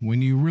 2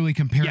 when you really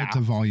compare it to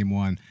volume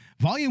 1.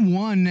 Volume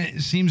 1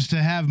 seems to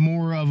have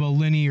more of a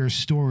linear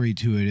story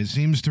to it. It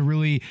seems to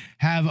really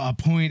have a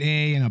point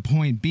A and a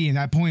point B, and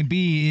that point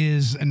B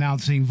is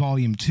announcing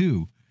volume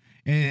 2.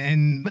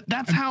 But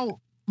that's how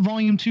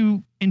volume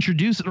 2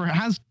 introduced or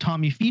has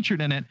Tommy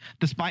featured in it,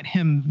 despite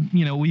him,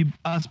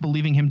 us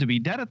believing him to be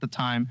dead at the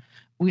time.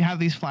 We have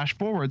these flash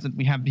forwards and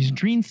we have these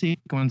dream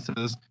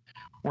sequences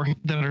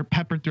that are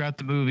peppered throughout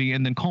the movie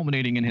and then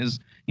culminating in his,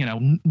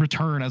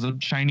 return as a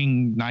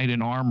shining knight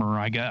in armor,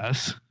 I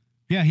guess.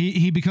 Yeah,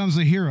 he becomes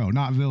a hero,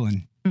 not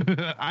villain.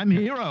 I'm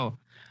hero.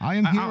 I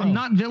am hero. I'm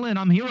not villain.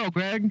 I'm hero,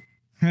 Greg.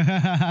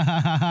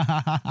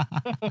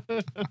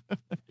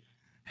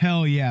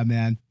 Hell yeah,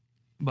 man.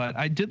 But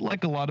I did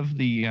like a lot of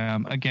the,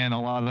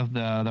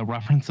 the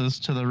references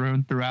to the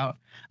Room throughout.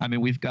 I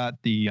mean, we've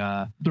got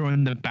the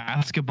throwing the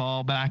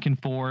basketball back and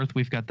forth.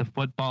 We've got the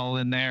football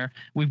in there.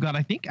 We've got,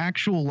 I think,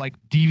 actual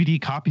DVD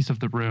copies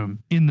of the Room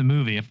in the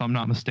movie, if I'm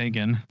not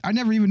mistaken. I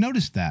never even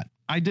noticed that.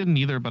 I didn't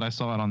either, but I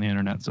saw it on the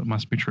internet, so it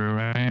must be true,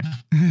 right?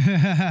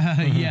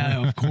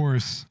 Yeah, of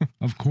course.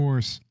 Of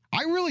course.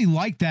 I really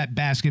like that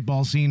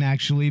basketball scene,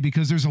 actually,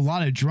 because there's a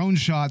lot of drone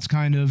shots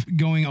kind of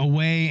going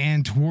away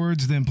and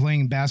towards them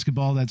playing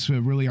basketball. That's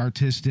really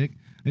artistic.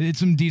 It's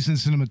some decent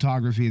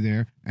cinematography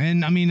there.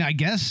 And, I mean, I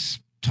guess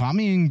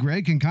Tommy and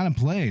Greg can kind of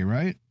play,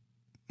 right?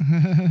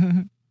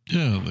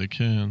 Yeah, they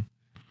can.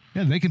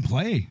 Yeah, they can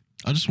play.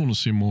 I just want to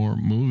see more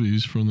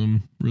movies from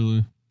them,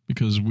 really,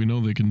 because we know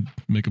they can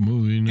make a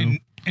movie,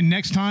 And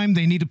next time,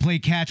 they need to play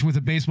catch with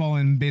a baseball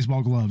and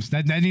baseball gloves.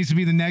 That needs to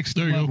be the next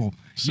level.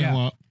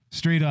 Yeah.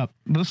 Straight up.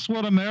 This is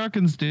what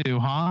Americans do,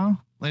 huh?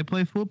 They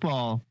play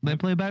football. They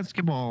play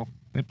basketball.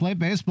 They play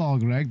baseball,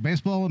 Greg.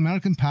 Baseball,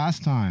 American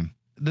pastime.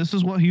 This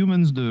is what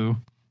humans do.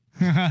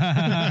 It's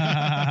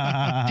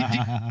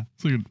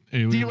like an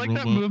alien do you like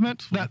that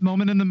movement, that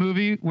moment in the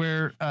movie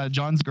where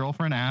John's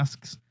girlfriend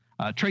asks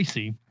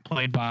Tracy,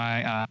 played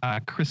by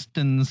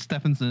Kristen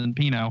Stephenson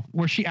Pino,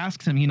 where she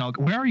asks him,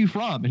 where are you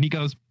from? And he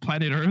goes,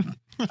 Planet Earth.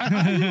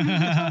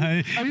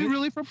 Are you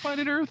really from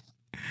Planet Earth?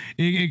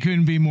 It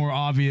couldn't be more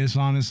obvious,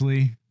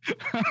 honestly.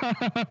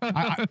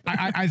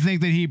 I think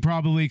that he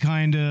probably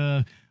kind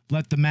of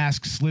let the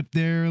mask slip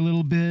there a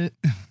little bit.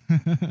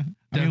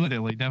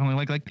 Definitely.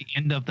 Like the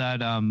end of that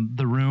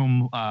The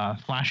Room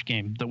Flash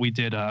game that we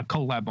did a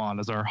collab on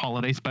as our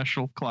holiday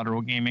special,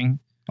 Collateral Gaming.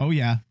 Oh,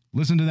 yeah.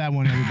 Listen to that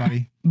one,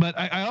 everybody. But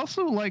I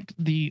also liked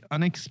the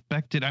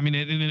unexpected. I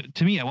mean,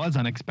 to me, it was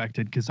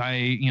unexpected because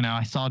I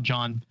saw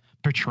John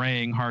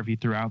portraying Harvey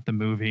throughout the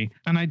movie.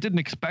 And I didn't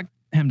expect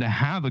him to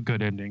have a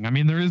good ending. I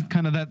mean, there is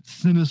kind of that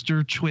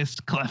sinister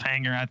twist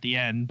cliffhanger at the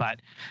end,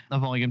 but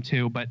of Volume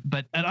 2, but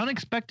it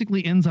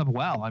unexpectedly ends up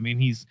well. I mean,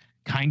 he's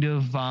kind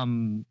of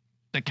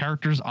the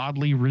character's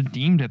oddly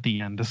redeemed at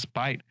the end,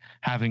 despite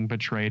having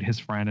betrayed his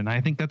friend. And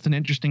I think that's an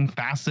interesting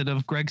facet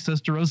of Greg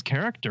Sestero's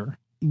character.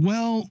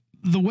 Well,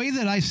 the way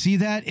that I see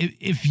that,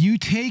 if you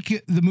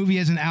take the movie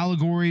as an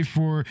allegory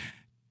for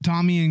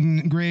Tommy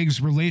and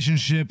Greg's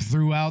relationship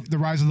throughout the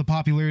rise of the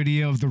popularity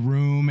of The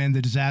Room and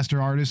The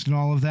Disaster Artist and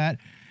all of that,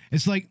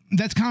 it's like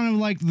that's kind of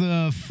like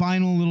the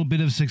final little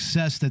bit of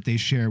success that they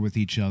share with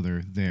each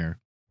other there.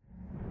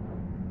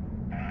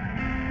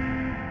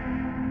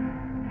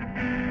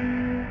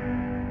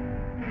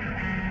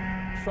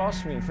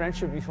 Trust me,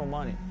 friendship before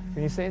money.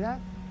 Can you say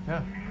that?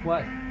 Yeah.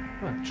 What?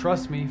 Well,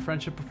 trust me,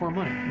 friendship before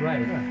money.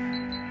 Right. Yeah.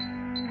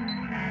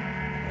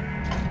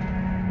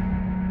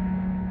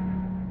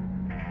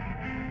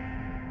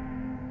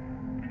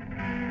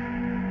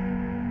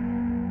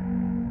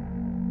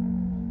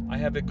 I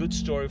have a good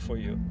story for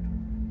you.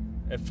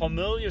 A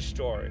familiar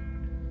story.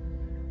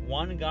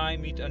 One guy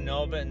meet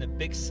another in a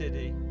big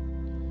city.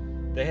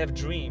 They have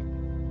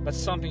dream, but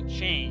something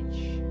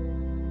changed.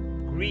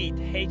 Greed,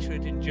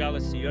 hatred, and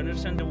jealousy. You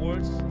understand the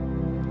words?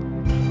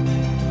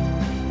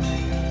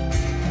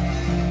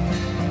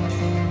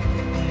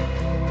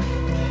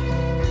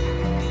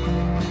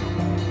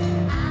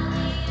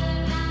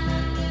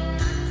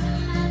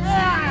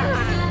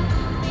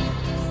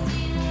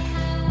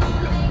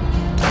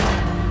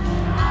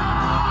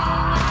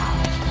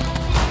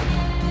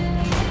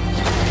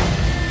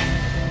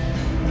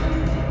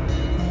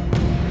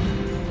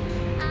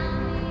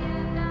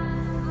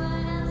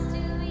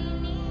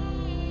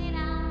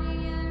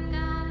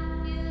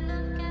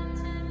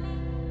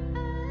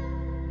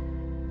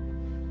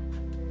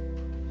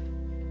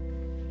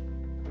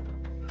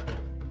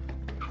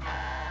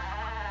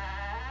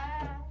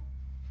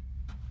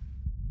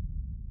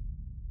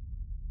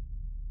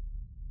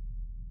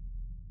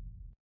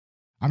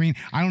 I mean,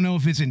 I don't know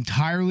if it's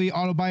entirely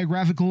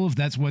autobiographical, if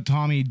that's what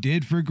Tommy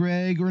did for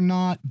Greg or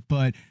not,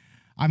 but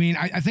I mean,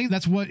 I think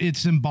that's what it's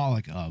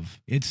symbolic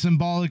of. It's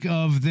symbolic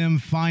of them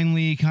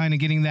finally kind of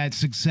getting that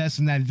success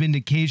and that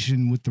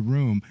vindication with The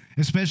Room,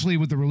 especially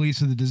with the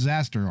release of The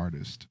Disaster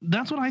Artist.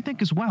 That's what I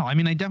think as well. I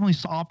mean, I definitely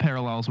saw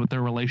parallels with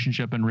their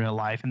relationship in real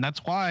life, and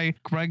that's why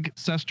Greg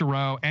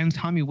Sestero and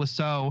Tommy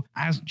Wiseau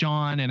as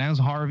John and as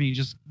Harvey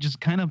just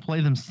kind of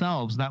play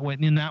themselves. That way,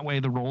 in that way,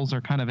 the roles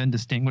are kind of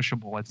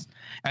indistinguishable. It's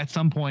at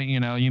some point,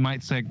 you know, you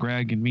might say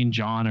Greg and mean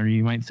John, or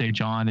you might say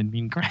John and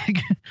mean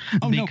Greg,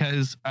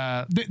 because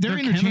their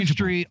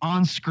chemistry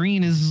on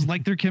screen is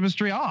like their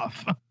chemistry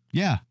off.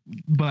 Yeah.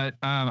 But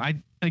I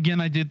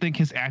did think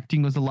his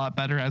acting was a lot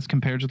better as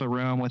compared to The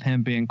Room, with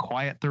him being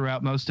quiet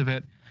throughout most of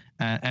it.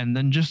 And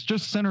then just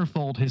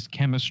centerfold his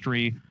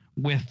chemistry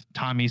with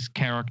Tommy's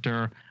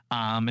character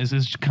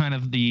is kind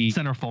of the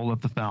centerfold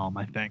of the film,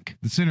 I think.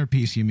 The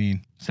centerpiece, you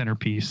mean?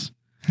 Centerpiece.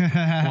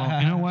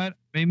 Well, you know what?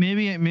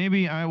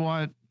 Maybe I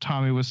want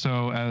Tommy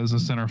Wiseau as a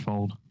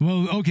centerfold.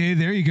 Well, okay,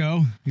 there you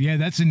go. Yeah,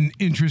 that's an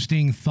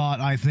interesting thought,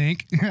 I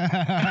think.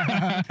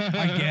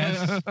 I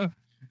guess.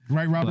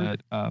 Right,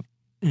 Robert? But,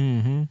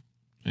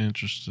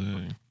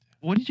 Interesting.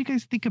 What did you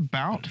guys think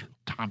about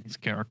Tommy's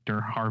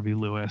character, Harvey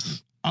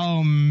Lewis?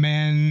 Oh,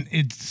 man,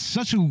 it's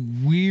such a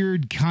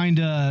weird kind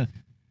of,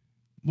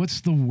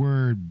 what's the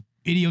word?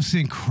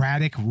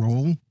 Idiosyncratic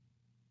role,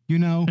 you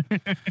know?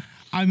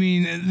 I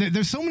mean,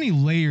 there's so many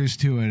layers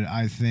to it,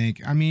 I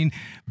think. I mean,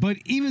 but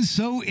even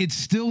so, it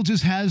still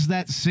just has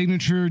that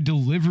signature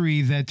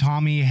delivery that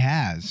Tommy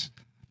has.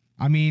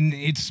 I mean,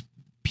 it's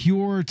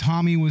pure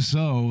Tommy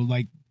Wiseau,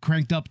 like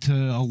cranked up to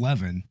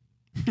 11.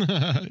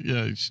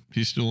 Yeah,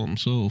 he's still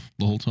himself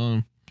the whole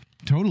time.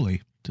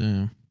 Totally.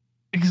 Damn.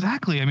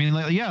 Exactly. I mean,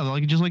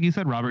 just like you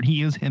said, Robert,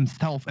 he is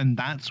himself, and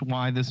that's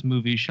why this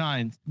movie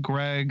shines.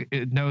 Greg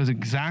knows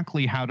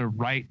exactly how to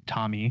write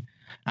Tommy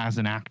as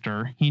an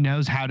actor. He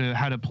knows how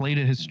to play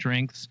to his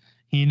strengths.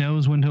 He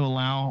knows when to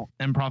allow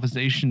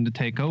improvisation to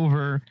take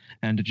over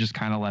and to just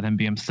kind of let him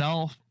be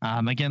himself.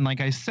 Again,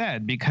 like I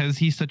said, because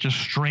he's such a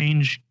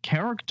strange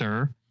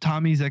character,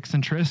 Tommy's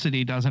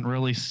eccentricity doesn't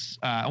really,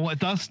 it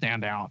does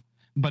stand out,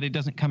 but it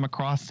doesn't come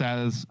across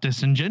as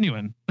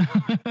disingenuous.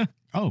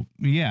 Oh,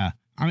 yeah.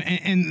 I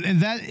mean,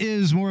 and that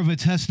is more of a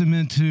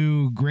testament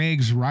to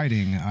Greg's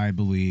writing, I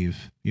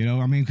believe. You know,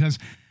 I mean, because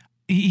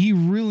he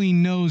really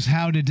knows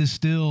how to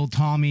distill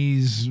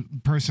Tommy's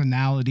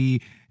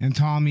personality and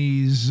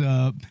Tommy's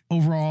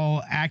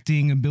overall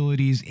acting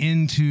abilities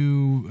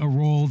into a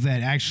role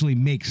that actually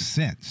makes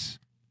sense.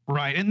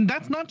 Right. And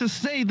that's not to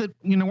say that,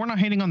 you know, we're not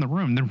hating on The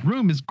Room. The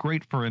Room is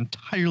great for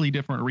entirely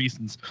different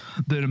reasons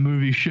that a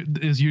movie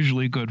is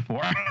usually good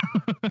for.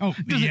 Oh,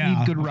 it doesn't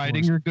need good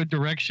writing or good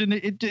direction.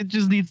 It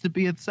just needs to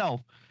be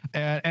itself.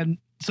 And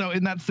so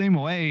in that same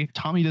way,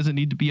 Tommy doesn't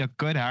need to be a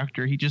good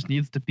actor. He just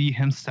needs to be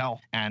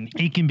himself, and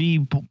he can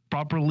be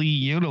properly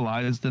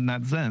utilized in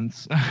that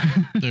sense.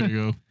 There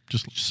you go.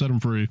 Just set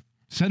him free.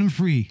 Set him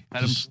free.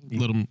 Just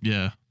let him.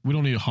 Yeah, we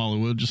don't need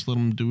Hollywood. Just let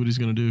him do what he's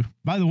gonna do.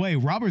 By the way,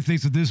 Robert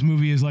thinks that this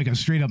movie is like a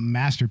straight up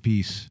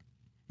masterpiece.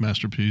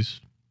 Masterpiece.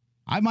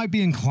 I might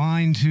be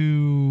inclined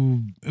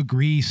to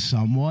agree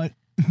somewhat.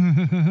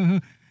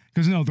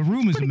 Because no, The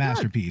Room is a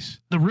masterpiece.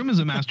 The Room is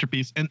a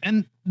masterpiece,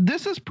 and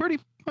this is pretty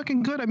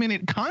fucking good. I mean,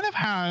 it kind of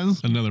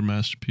has another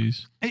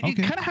masterpiece. It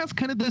kind of has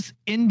kind of this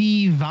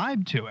indie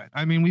vibe to it.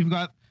 I mean, we've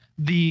got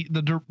the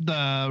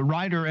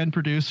writer and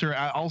producer,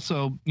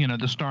 also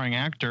the starring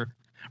actor,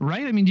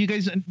 right? I mean, do you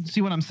guys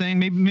see what I'm saying?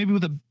 Maybe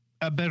with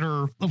a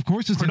better, of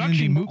course, it's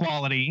production an indie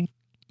quality.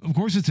 Of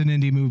course, it's an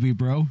indie movie,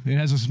 bro. It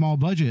has a small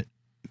budget.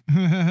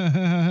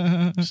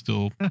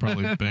 Still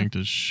probably banked a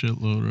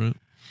shitload, right?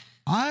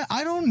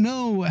 I don't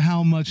know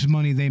how much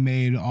money they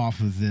made off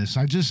of this.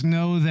 I just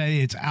know that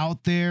it's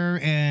out there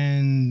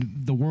and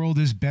the world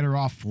is better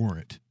off for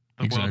it.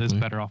 The world is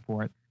better off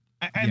for it.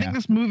 I think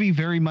this movie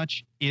very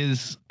much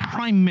is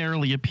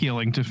primarily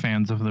appealing to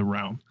fans of The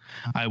Room,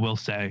 I will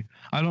say.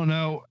 I don't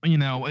know,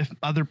 if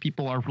other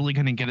people are really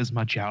going to get as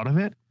much out of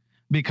it,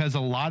 because a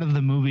lot of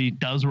the movie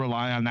does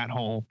rely on that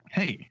whole,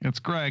 hey, it's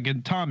Greg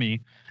and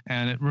Tommy,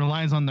 and it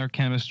relies on their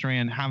chemistry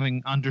and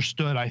having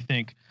understood, I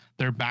think,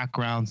 their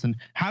backgrounds and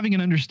having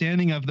an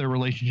understanding of their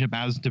relationship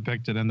as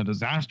depicted in The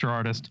Disaster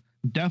Artist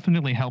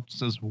definitely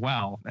helps as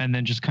well. And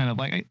then just kind of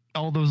like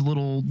all those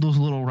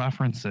little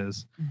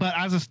references. But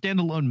as a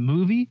standalone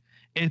movie,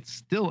 it's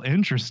still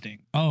interesting.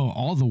 Oh,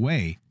 all the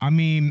way. I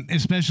mean,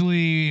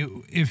 especially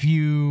if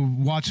you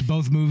watch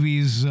both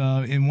movies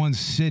in one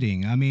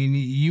sitting. I mean,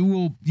 you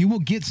will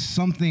get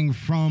something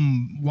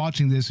from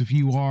watching this if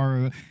you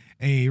are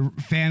a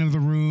fan of The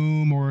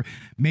Room, or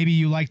maybe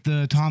you like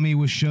the Tommy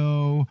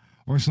Wiseau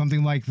or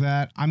something like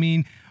that. I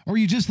mean, or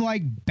you just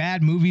like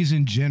bad movies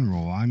in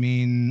general. I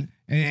mean,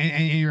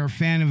 and you're a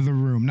fan of The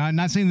Room.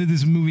 Not saying that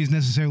this movie is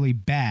necessarily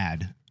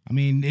bad. I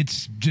mean,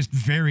 it's just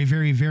very,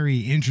 very, very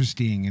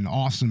interesting and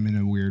awesome in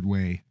a weird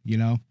way,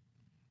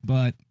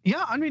 But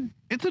yeah, I mean,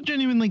 it's a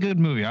genuinely good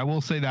movie. I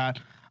will say that.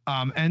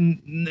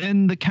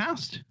 And the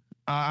cast,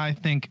 I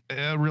think,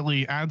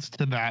 really adds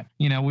to that.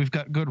 We've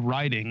got good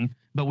writing,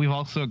 but we've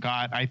also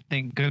got, I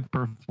think, good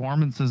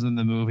performances in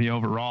the movie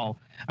overall.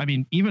 I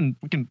mean, even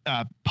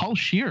Paul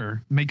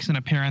Scheer makes an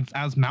appearance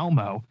as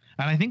Malmo.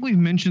 And I think we've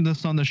mentioned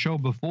this on the show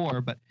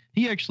before, but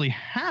he actually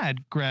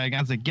had Greg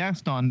as a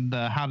guest on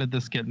the How Did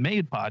This Get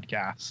Made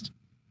podcast.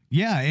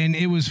 Yeah, and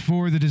it was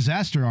for The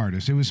Disaster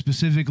Artist. It was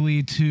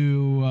specifically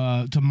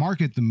to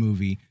market the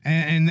movie.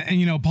 And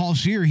Paul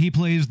Scheer, he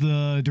plays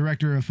the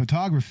director of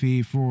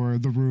photography for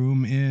The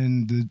Room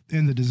in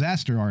the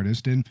Disaster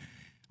Artist. And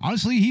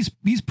honestly,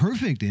 he's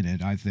perfect in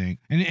it, I think.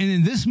 And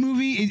in this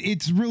movie,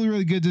 it's really,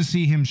 really good to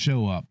see him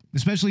show up,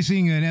 especially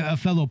seeing a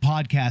fellow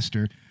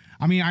podcaster.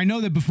 I mean, I know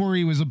that before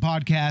he was a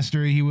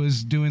podcaster, he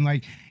was doing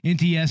like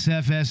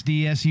NTSF,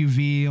 SD,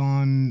 SUV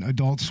on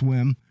Adult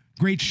Swim.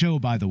 Great show,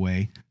 by the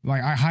way.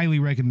 Like, I highly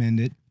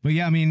recommend it. But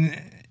yeah, I mean,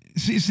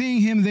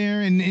 seeing him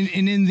there and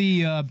in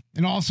the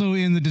and also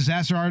in The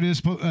Disaster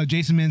Artist,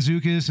 Jason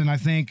Mantzoukas, and I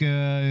think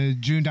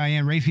June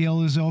Diane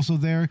Raphael is also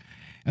there.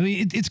 I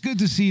mean, it's good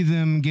to see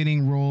them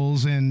getting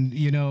roles and,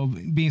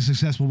 being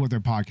successful with their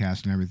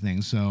podcast and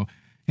everything. So,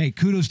 hey,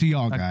 kudos to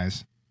y'all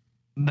guys.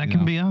 That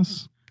can be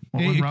us.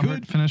 When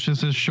Robert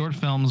finishes his short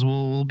films,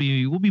 we'll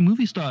be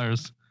movie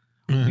stars.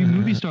 We'll be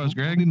movie stars,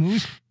 Greg.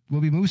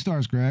 We'll be movie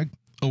stars, Greg.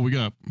 Oh, we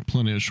got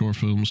plenty of short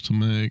films to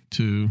make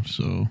too.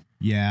 So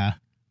yeah,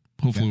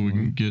 hopefully we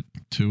can get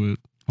to it.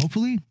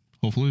 Hopefully.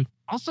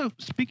 Also,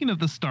 speaking of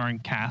the starring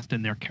cast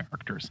and their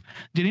characters,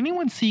 did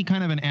anyone see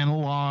kind of an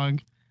analog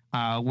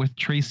with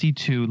Tracy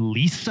to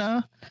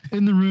Lisa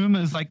in The Room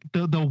as like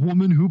the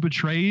woman who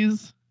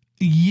betrays?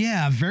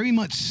 Yeah, very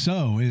much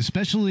so,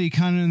 especially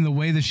kind of in the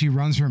way that she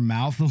runs her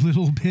mouth a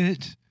little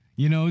bit,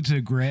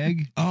 to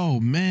Greg. Oh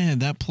man,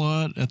 that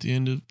plot at the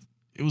end of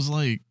it was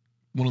like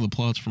one of the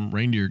plots from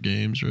Reindeer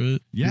Games,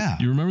 right? Yeah,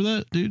 you remember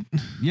that, dude?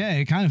 Yeah,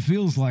 it kind of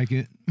feels like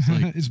it.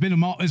 Like, it's been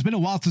a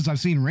while since I've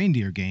seen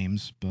Reindeer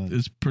Games, but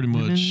it's pretty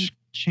much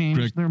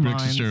Greg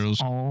Sestero's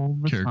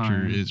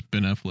character is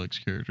Ben Affleck's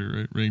character,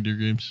 right? Reindeer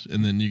Games,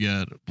 and then you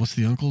got what's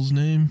the uncle's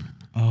name?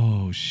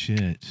 Oh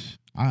shit.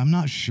 I'm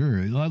not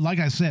sure. Like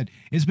I said,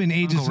 it's been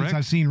ages since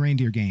I've seen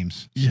Reindeer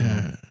Games. So.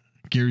 Yeah.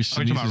 Gary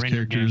Sinise's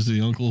character is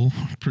the uncle,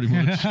 pretty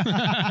much.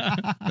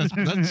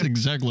 that's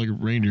exactly like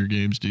Reindeer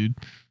Games, dude.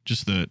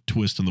 Just that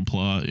twist in the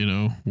plot,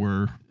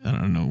 where, I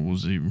don't know,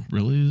 was he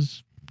really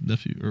his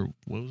nephew or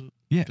what was it?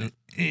 Yeah.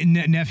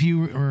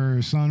 Nephew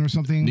or son or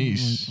something?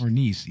 Niece. Or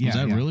niece. Yeah. Was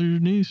that really your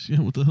niece?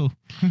 Yeah, what the hell?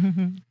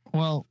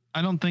 Well,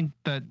 I don't think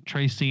that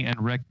Tracy and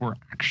Rick were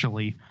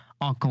actually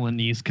uncle and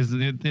niece, because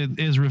it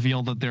is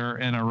revealed that they're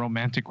in a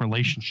romantic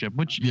relationship,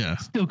 which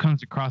still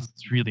comes across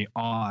as really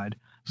odd.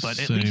 But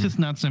at least it's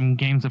not some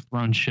Games of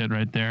Thrones shit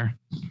right there.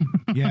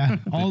 Yeah,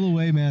 all the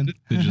way, man.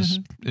 They just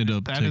end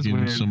up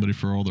taking somebody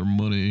for all their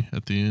money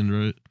at the end,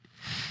 right?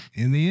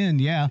 In the end,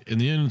 yeah. In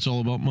the end, it's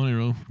all about money,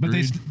 bro. But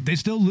they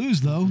still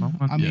lose, though.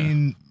 I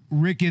mean,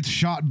 Rick gets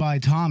shot by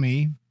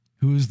Tommy,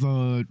 who's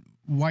the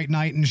white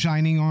knight in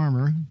shining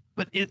armor.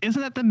 But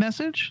isn't that the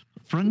message?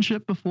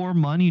 Friendship before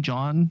money,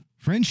 John.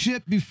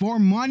 Friendship before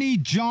money,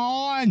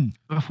 John.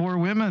 Before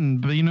women,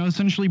 but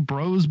essentially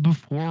bros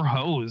before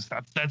hoes.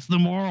 That's the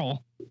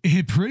moral.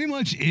 It pretty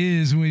much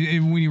is when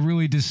you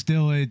really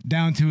distill it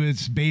down to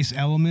its base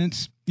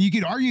elements. You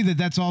could argue that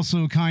that's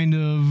also kind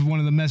of one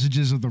of the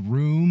messages of The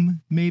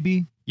Room,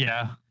 maybe.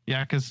 Yeah,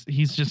 because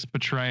he's just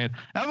betrayed.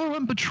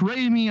 Everyone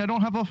betray me. I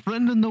don't have a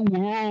friend in the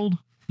world.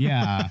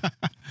 Yeah.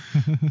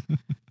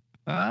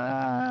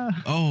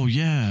 Oh,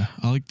 yeah.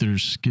 I like their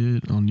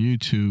skit on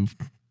YouTube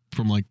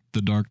from like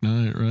The Dark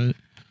Knight, right?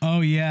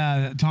 Oh,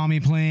 yeah. Tommy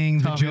playing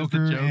the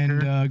Joker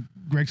and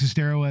Greg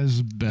Sestero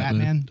as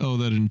Batman. Oh,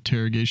 that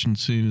interrogation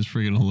scene is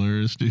freaking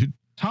hilarious, dude.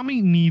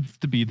 Tommy needs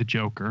to be the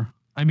Joker.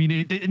 I mean,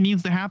 it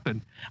needs to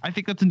happen. I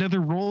think that's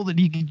another role that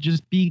he could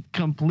just be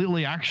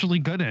completely actually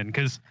good in.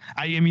 Because,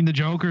 I mean, the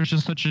Joker is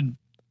just such an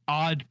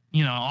odd,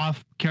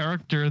 off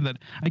character that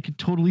I could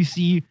totally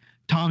see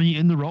Tommy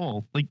in the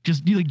role. Like,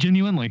 just be like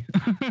genuinely.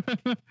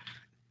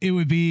 It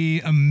would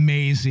be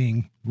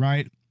amazing,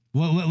 right?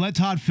 Well, let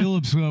Todd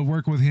Phillips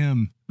work with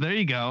him. There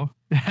you go.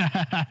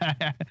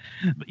 But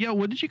yeah,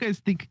 what did you guys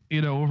think,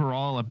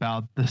 overall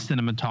about the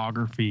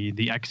cinematography,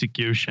 the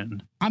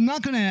execution? I'm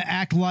not going to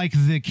act like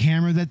the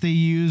camera that they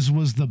used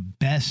was the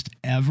best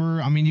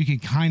ever. I mean, you can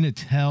kind of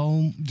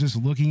tell just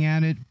looking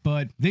at it,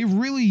 but they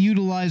really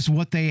utilized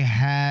what they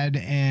had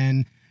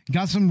and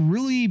got some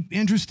really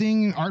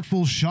interesting,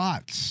 artful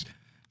shots.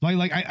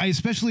 Like I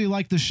especially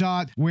like the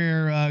shot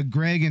where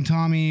Greg and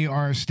Tommy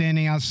are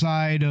standing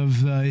outside of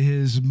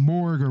his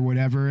morgue or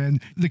whatever,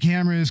 and the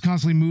camera is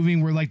constantly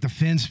moving where like the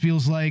fence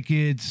feels like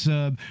it's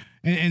and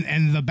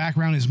the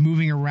background is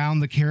moving around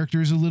the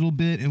characters a little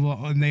bit,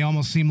 and they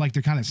almost seem like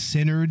they're kind of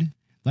centered.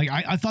 Like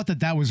I thought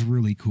that was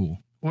really cool.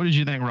 What did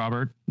you think,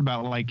 Robert,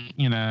 about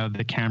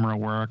the camera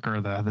work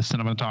or the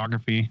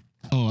cinematography?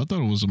 Oh, I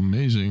thought it was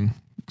amazing,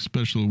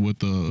 especially with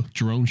the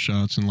drone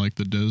shots in like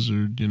the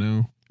desert,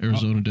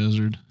 Arizona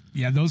desert.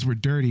 Yeah, those were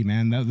dirty,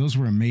 man. Those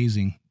were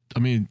amazing. I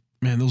mean,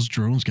 man, those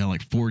drones got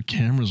like 4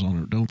 cameras on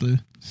it, don't they?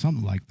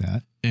 Something like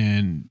that.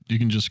 And you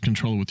can just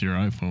control it with your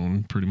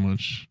iPhone, pretty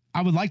much.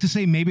 I would like to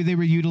say maybe they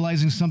were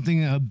utilizing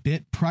something a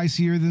bit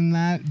pricier than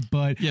that,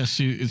 but... Yeah,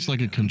 see, it's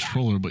like a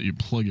controller, but you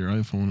plug your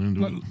iPhone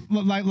into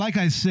it. Like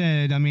I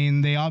said, I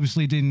mean, they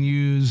obviously didn't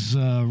use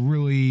a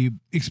really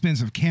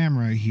expensive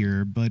camera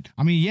here, but,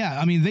 I mean, yeah,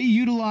 I mean, they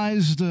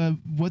utilized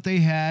what they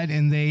had,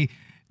 and they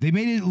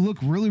made it look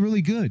really,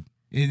 really good.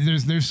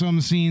 There's some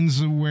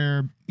scenes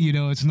where,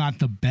 it's not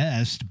the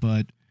best,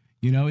 but,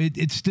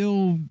 it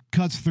still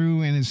cuts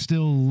through and it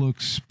still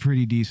looks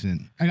pretty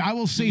decent. And I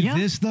will say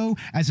this, though,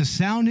 as a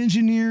sound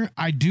engineer,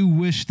 I do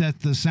wish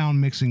that the sound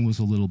mixing was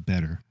a little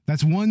better.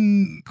 That's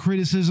one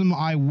criticism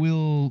I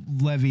will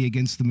levy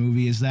against the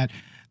movie, is that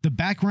the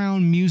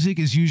background music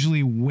is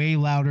usually way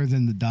louder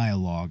than the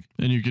dialogue.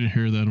 And you can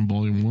hear that in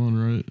Volume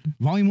 1, right?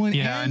 Volume 1,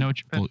 yeah, I know what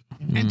you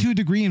mean. And to a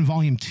degree in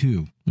Volume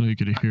 2. You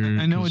could hear it.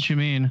 I know what you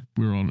mean.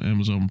 We were on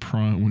Amazon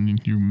Prime when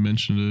you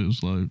mentioned it. It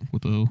was like,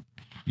 what the hell?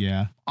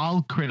 Yeah.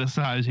 I'll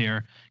criticize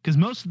here because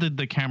most of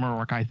the camera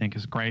work I think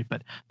is great.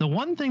 But the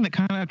one thing that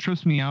kind of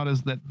trips me out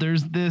is that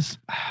there's this,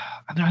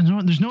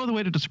 there's no other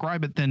way to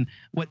describe it than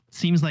what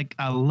seems like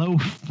a low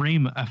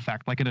frame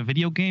effect, like in a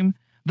video game.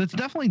 That's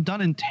definitely done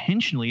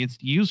intentionally. It's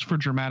used for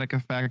dramatic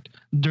effect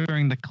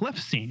during the cliff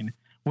scene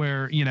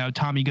where,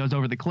 Tommy goes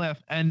over the cliff,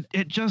 and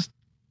it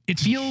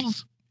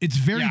feels... It's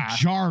very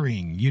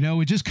jarring,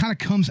 it just kind of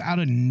comes out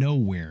of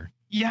nowhere.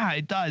 Yeah,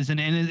 it does. And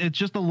it's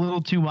just a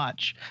little too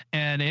much.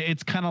 And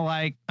it's kind of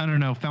like, I don't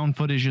know, found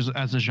footage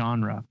as a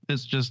genre.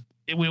 It's just,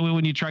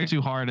 when you try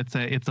too hard, it's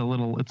a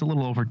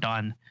little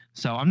overdone.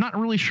 So I'm not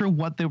really sure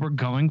what they were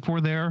going for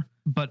there.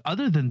 But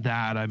other than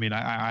that, I mean,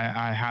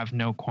 I have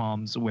no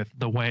qualms with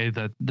the way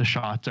that the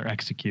shots are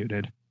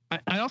executed.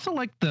 I also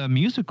like the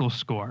musical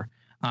score,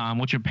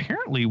 which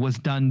apparently was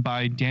done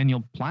by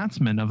Daniel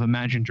Platzman of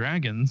Imagine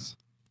Dragons.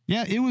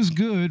 Yeah, it was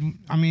good.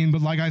 I mean,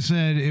 but like I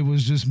said, it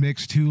was just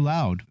mixed too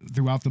loud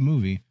throughout the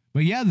movie.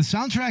 But yeah, the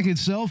soundtrack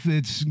itself,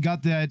 it's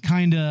got that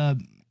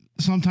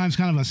sometimes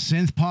kind of a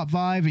synth pop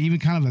vibe, even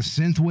kind of a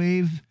synth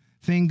wave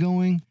thing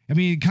going. I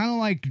mean, kind of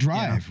like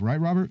Drive, right,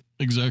 Robert?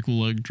 Exactly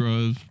like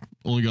Drive.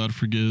 Only God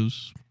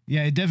Forgives.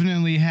 Yeah, it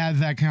definitely had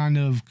that kind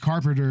of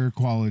Carpenter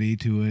quality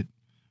to it.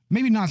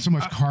 Maybe not so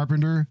much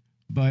Carpenter,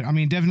 but I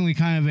mean, definitely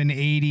kind of an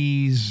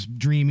 80s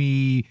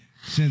dreamy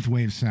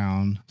synthwave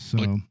sound. So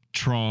like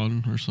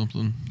Tron or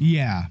something.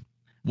 Yeah.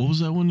 What was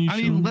that one you showed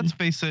me? Let's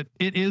face it,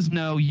 it is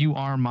no You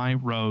Are My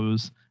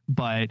Rose,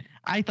 but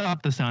I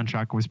thought the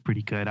soundtrack was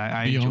pretty good.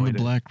 I Beyond enjoyed the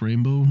Black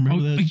Rainbow.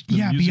 Remember that?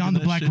 Yeah, Beyond the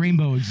Black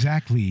Rainbow,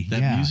 exactly.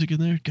 That music in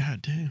there?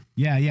 God damn.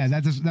 Yeah,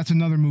 that's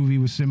another movie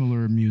with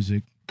similar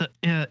music.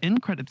 The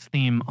end credits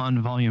theme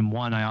on Volume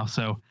 1, I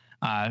also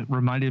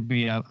reminded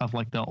me of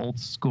like the old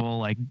school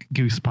like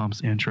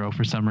Goosebumps intro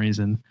for some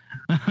reason.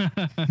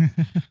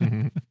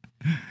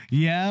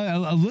 Yeah,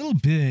 a little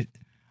bit.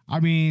 I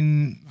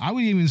mean, I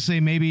would even say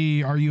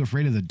maybe Are You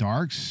Afraid of the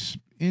Dark's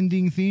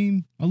ending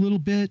theme a little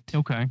bit.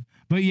 Okay.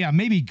 But yeah,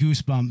 maybe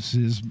Goosebumps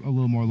is a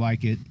little more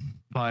like it.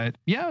 But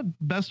yeah,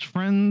 Best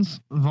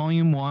Friends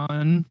Volume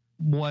 1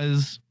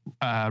 was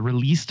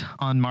released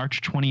on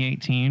March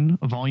 2018.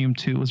 Volume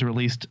 2 was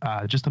released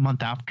just a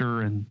month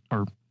after,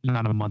 or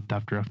not a month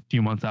after, a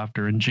few months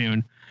after, in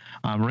June.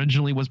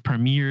 Originally was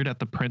premiered at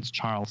the Prince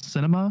Charles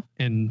Cinema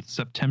in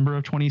September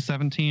of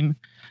 2017.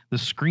 The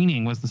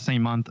screening was the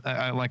same month,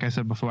 like I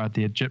said before, at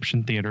the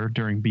Egyptian Theater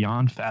during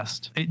Beyond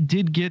Fest. It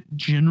did get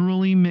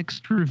generally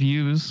mixed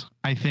reviews.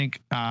 I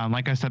think,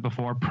 like I said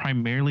before,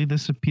 primarily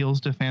this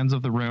appeals to fans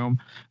of The Room,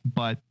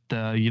 but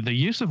the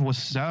use of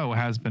Wiseau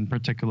has been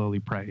particularly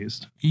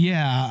praised.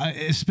 Yeah,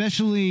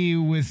 especially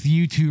with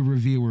YouTube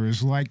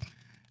reviewers. Like,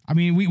 I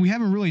mean, we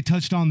haven't really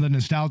touched on the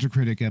Nostalgia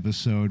Critic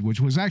episode,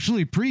 which was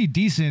actually pretty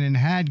decent and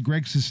had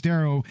Greg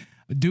Sestero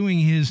doing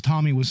his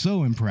Tommy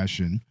Wiseau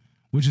impression,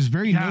 which is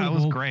very notable. Yeah, it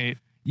was great.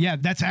 Yeah,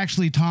 that's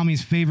actually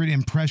Tommy's favorite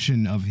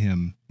impression of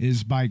him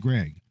is by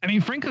Greg. I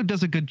mean, Franco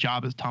does a good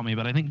job as Tommy,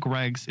 but I think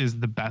Greg's is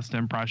the best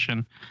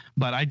impression.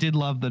 But I did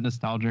love the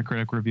Nostalgia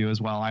Critic review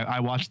as well. I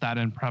watched that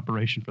in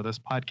preparation for this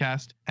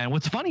podcast. And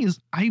what's funny is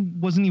I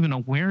wasn't even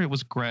aware it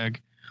was Greg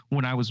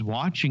when I was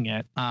watching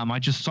it. I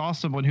just saw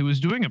someone who was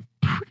doing a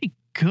pretty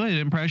good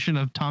impression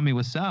of Tommy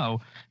Wiseau,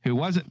 who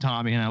wasn't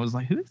Tommy. And I was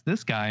like, who is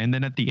this guy? And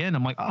then at the end,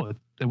 I'm like, oh,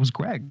 it was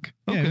Greg.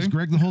 Okay. Yeah, it was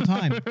Greg the whole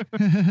time.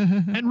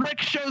 And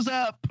Rick shows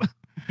up.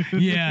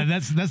 Yeah,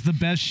 that's the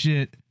best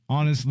shit,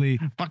 honestly.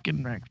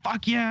 Fucking Rick.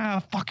 Fuck yeah.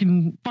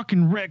 Fucking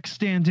Rick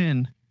stand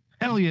in.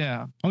 Hell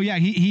yeah. Oh yeah,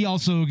 he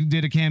also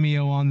did a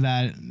cameo on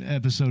that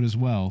episode as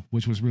well,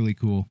 which was really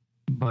cool.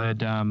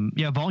 But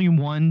yeah, Volume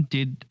 1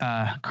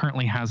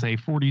 currently has a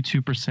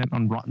 42%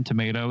 on Rotten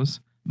Tomatoes.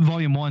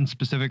 Volume 1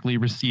 specifically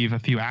received a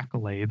few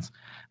accolades.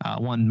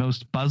 Won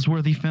Most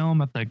Buzzworthy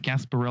Film at the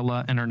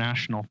Gasparilla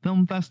International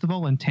Film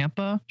Festival in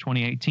Tampa,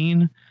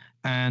 2018,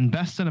 and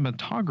Best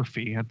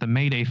Cinematography at the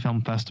Mayday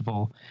Film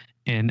Festival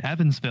in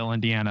Evansville,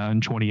 Indiana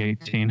in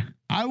 2018.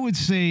 I would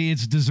say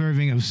it's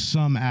deserving of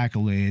some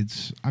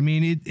accolades. I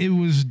mean, it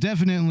was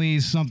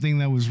definitely something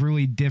that was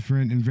really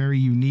different and very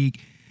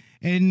unique.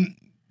 And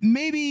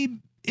maybe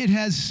it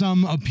has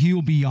some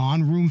appeal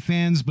beyond Room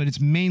fans, but it's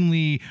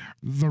mainly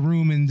the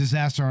Room and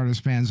Disaster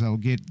Artist fans that will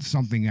get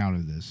something out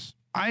of this.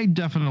 I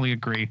definitely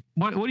agree.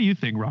 What do you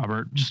think,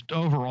 Robert? Just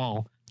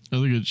overall. I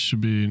think it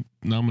should be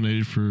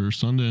nominated for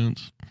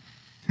Sundance.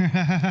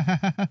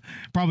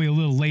 Probably a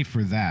little late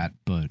for that,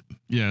 but...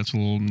 Yeah, it's a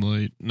little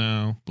late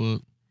now, but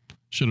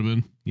should have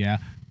been. Yeah.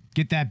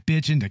 Get that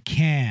bitch into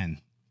Cannes,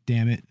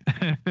 damn it.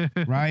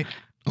 Right?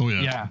 Oh,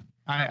 yeah.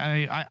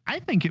 Yeah. I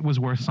think it was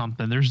worth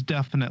something. There's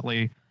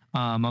definitely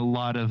a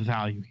lot of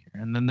value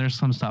here, and then there's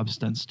some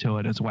substance to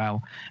it as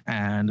well.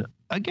 And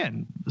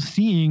again,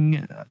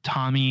 seeing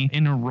Tommy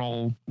in a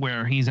role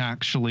where he's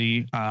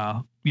actually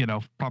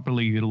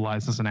properly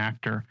utilized as an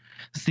actor,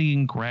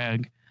 seeing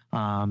Greg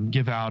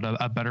give out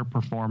a better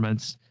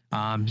performance,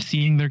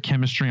 seeing their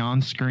chemistry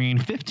on screen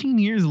 15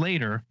 years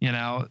later,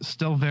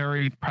 still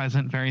very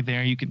present, very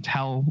there. You can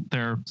tell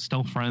they're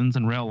still friends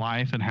in real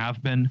life and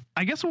have been.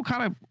 I guess we'll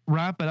kind of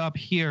wrap it up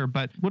here,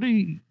 but what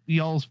are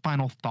y'all's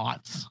final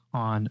thoughts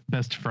on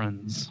Best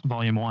Friends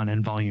Volume 1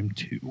 and Volume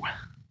 2?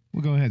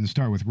 We'll go ahead and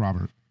start with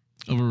Robert.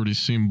 I've already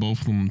seen both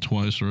of them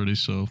twice already,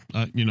 so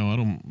I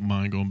don't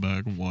mind going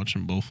back and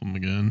watching both of them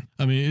again.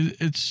 I mean,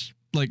 it's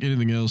like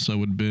anything else I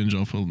would binge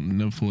off of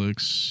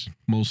Netflix,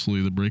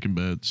 mostly the Breaking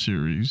Bad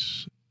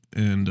series.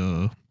 And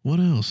what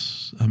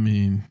else? I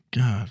mean,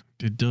 God,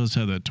 it does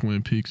have that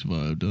Twin Peaks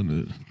vibe, doesn't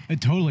it?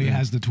 It totally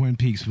has the Twin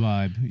Peaks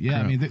vibe. Yeah,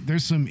 crap. I mean,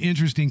 there's some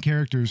interesting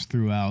characters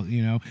throughout,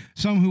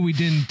 some who we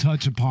didn't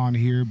touch upon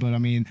here, but I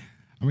mean,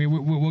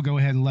 we'll go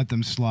ahead and let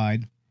them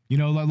slide.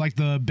 Like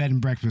the bed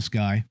and breakfast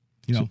guy,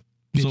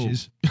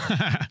 bitches.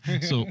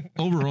 So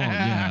overall,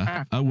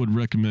 yeah, I would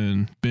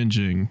recommend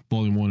binging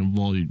Volume 1 and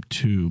Volume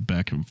 2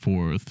 back and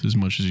forth as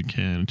much as you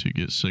can to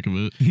get sick of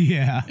it.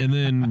 Yeah. And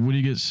then when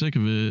you get sick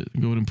of it,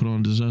 go ahead and put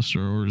on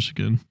Disaster Artist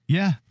again.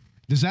 Yeah.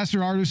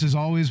 Disaster Artist is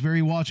always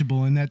very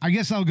watchable. And that, I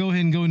guess I'll go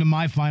ahead and go into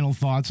my final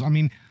thoughts. I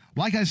mean,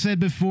 like I said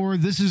before,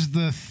 this is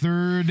the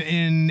third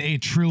in a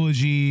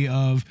trilogy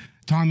of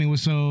Tommy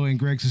Wiseau and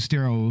Greg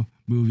Sestero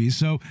movies.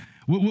 So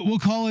we'll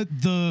call it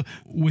the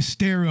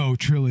Wistero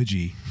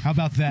trilogy. How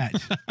about that?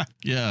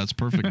 Yeah, it's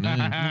perfect name.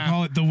 We'll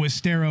call it the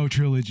Wistero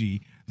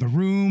trilogy. The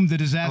Room, The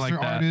Disaster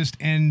Artist,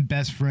 and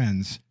Best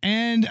Friends.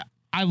 And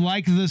I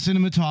like the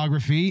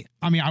cinematography.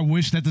 I mean, I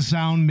wish that the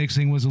sound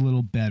mixing was a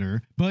little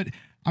better. But,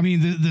 I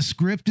mean, the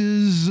script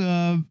is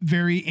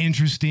very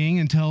interesting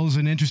and tells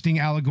an interesting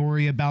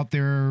allegory about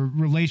their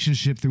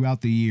relationship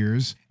throughout the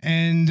years.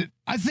 And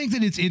I think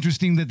that it's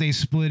interesting that they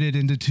split it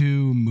into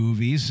two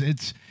movies.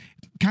 It's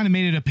kind of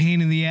made it a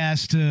pain in the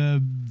ass to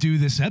do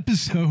this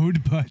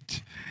episode,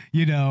 but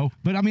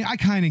I mean, I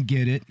kind of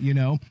get it,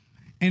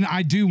 and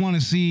I do want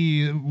to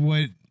see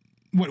what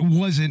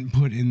wasn't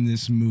put in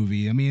this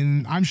movie. I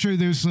mean, I'm sure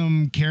there's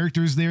some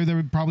characters there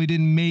that probably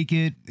didn't make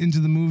it into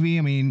the movie.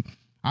 I mean,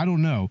 I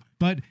don't know,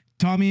 but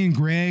Tommy and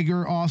Greg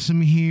are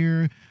awesome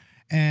here,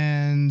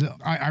 and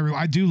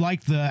I do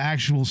like the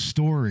actual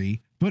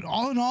story, but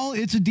all in all,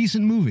 it's a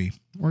decent movie,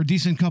 or a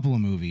decent couple of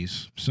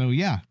movies. So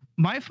yeah.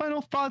 my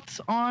final thoughts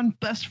on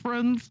Best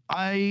Friends.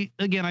 I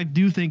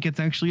do think it's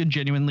actually a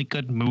genuinely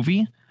good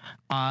movie.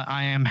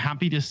 I am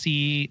happy to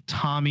see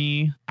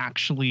Tommy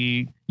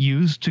actually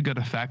used to good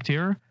effect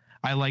here.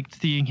 I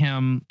liked seeing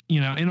him,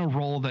 in a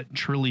role that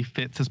truly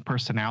fits his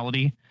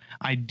personality.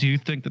 I do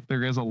think that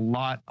there is a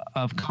lot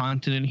of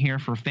content in here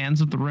for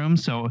fans of The Room.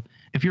 So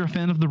if you're a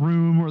fan of The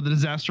Room or The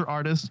Disaster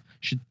Artist, you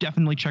should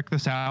definitely check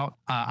this out.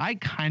 I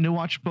kind of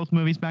watched both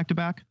movies back to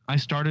back. I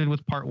started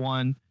with part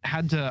one,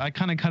 I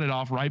kind of cut it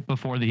off right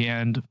before the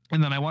end.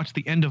 And then I watched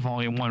the end of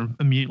volume one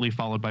immediately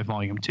followed by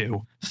volume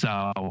two.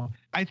 So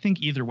I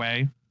think either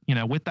way,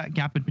 with that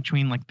gap in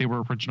between, like they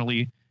were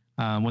originally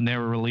when they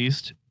were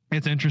released,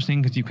 it's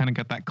interesting because you kind of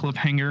got that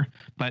cliffhanger,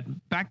 but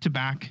back to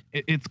back,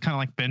 it's kind of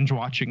like binge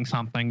watching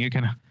something. You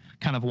can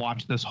kind of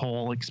watch this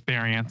whole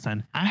experience,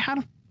 and I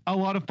had a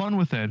lot of fun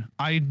with it.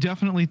 I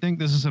definitely think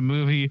this is a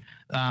movie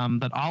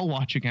that I'll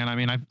watch again. I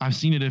mean, I've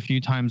seen it a few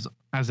times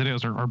as it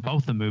is, or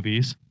both the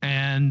movies,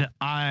 and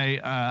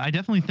I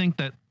definitely think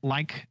that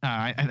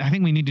I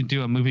think we need to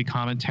do a movie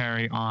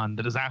commentary on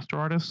The Disaster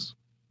Artist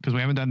because we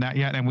haven't done that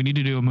yet, and we need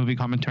to do a movie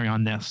commentary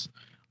on this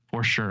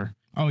for sure.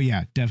 Oh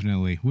yeah,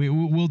 definitely.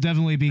 We'll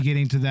definitely be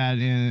getting to that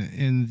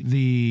in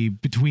the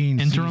between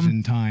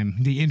season time,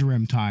 the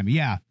interim time.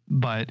 Yeah.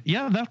 But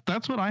yeah,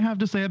 that's what I have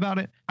to say about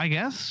it. I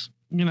guess,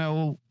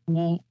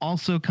 we'll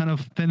also kind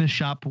of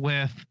finish up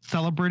with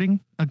celebrating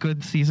a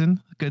good season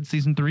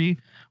 3.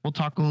 We'll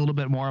talk a little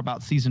bit more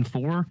about season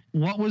 4.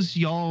 What was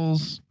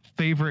y'all's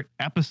favorite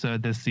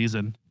episode this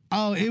season?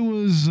 Oh, it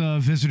was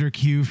Visitor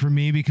Q for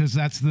me because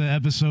that's the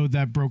episode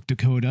that broke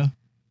Dakota.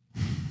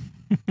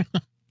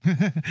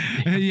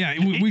 Yeah,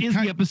 we is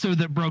the episode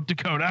that broke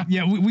Dakota.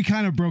 Yeah, we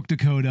kind of broke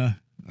Dakota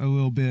a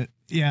little bit.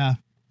 Yeah.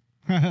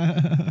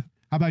 How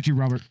about you,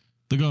 Robert?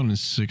 The Gone in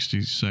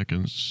 60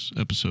 Seconds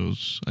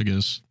episodes, I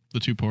guess. The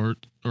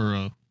 2-part,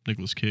 or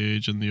Nicolas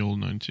Cage and the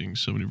old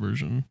 1970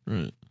 version,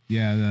 right?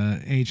 Yeah,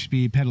 the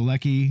H.B.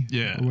 Padalecki.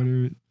 Yeah. Or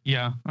whatever.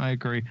 Yeah, I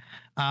agree.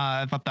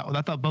 I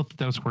thought both of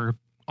those were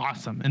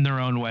awesome in their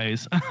own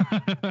ways,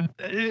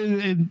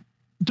 in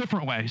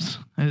different ways,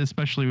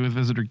 especially with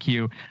Visitor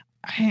Q.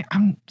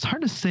 It's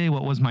hard to say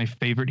what was my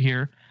favorite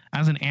here.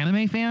 As an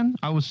anime fan,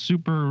 I was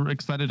super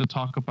excited to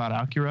talk about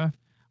Akira.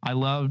 I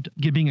loved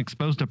being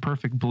exposed to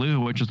Perfect Blue,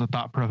 which is a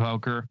thought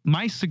provoker.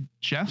 My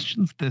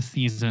suggestions this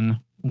season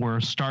were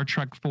Star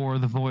Trek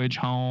IV, The Voyage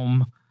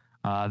Home,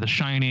 The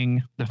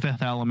Shining, The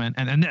Fifth Element,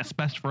 and this,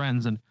 Best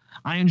Friends. And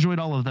I enjoyed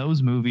all of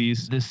those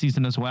movies this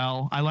season as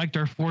well. I liked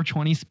our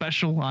 420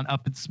 special on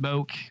Up in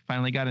Smoke.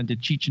 Finally got into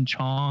Cheech and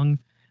Chong.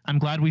 I'm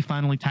glad we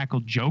finally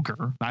tackled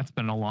Joker. That's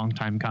been a long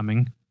time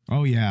coming.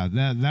 Oh yeah,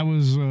 that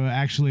was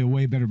actually a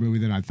way better movie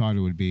than I thought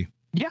it would be.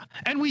 Yeah,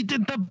 and we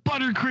did the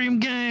Buttercream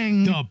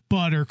Gang. The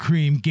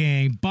Buttercream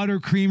Gang.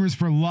 Buttercreamers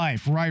for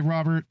life, right,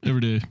 Robert? Every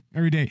day.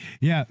 Every day.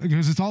 Yeah,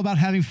 because it's all about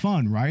having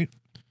fun, right?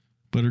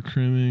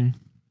 Buttercreaming,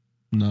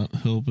 not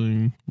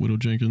helping Widow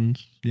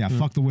Jenkins. Yeah,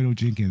 fuck the Widow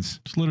Jenkins.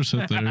 Just let her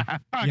sit there.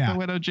 Fuck the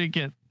Widow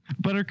Jenkins.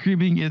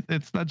 Buttercreaming,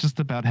 it's not just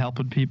about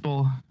helping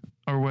people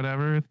or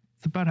whatever.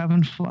 It's about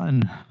having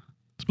fun.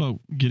 It's about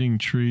getting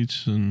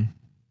treats and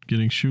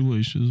getting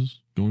shoelaces,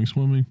 going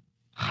swimming.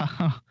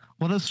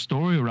 What a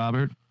story,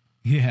 Robert.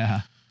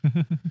 Yeah.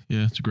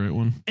 Yeah, it's a great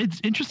one.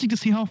 It's interesting to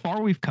see how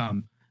far we've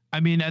come.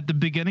 I mean, at the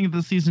beginning of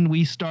the season,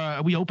 we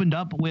opened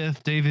up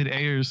with David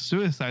Ayer's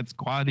Suicide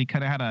Squad. He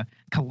kind of had a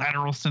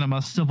collateral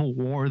cinema civil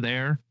war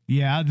there.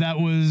 Yeah, that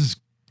was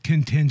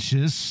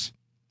contentious,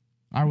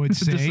 I would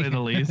say. To say the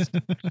least.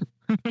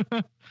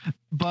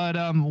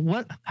 But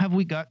what have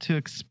we got to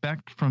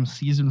expect from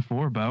season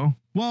 4, Bo?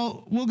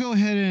 Well, we'll go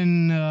ahead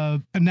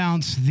and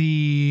announce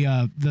the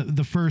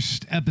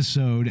first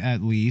episode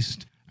at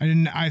least.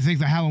 I think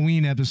the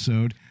Halloween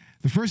episode.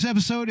 The first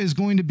episode is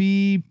going to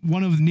be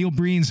one of Neil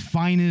Breen's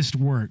finest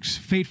works,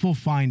 Fateful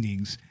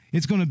Findings.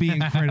 It's going to be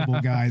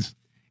incredible, guys.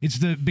 It's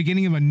the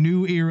beginning of a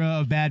new era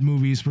of bad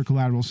movies for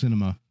Collateral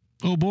Cinema.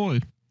 Oh, boy.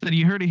 So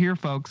you heard it here,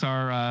 folks.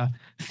 Our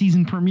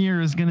season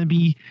premiere is going to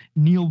be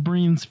Neil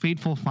Breen's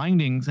Fateful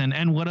Findings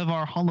and what of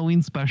our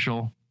Halloween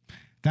special?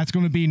 That's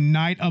going to be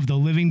Night of the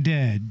Living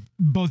Dead,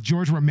 both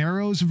George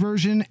Romero's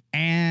version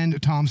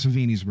and Tom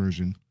Savini's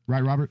version.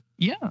 Right, Robert?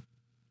 Yeah.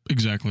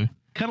 Exactly.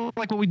 Kind of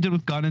like what we did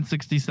with Gone in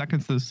 60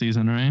 Seconds this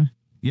season, right?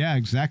 Yeah,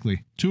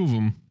 exactly. 2 of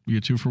them. You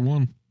get 2 for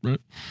 1, right?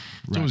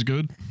 It's always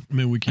good. I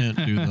mean, we can't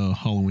do the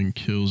Halloween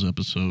Kills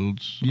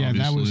episodes. Yeah,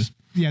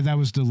 obviously. that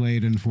was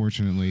delayed,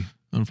 unfortunately.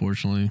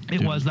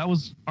 That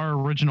was our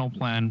original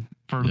plan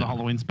for the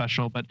Halloween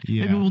special, but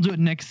maybe we'll do it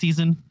next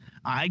season.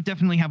 I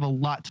definitely have a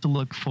lot to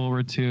look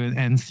forward to,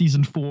 and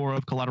season 4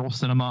 of Collateral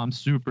Cinema, I'm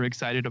super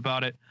excited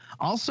about it.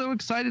 Also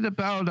excited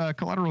about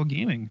Collateral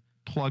Gaming.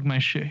 Plug my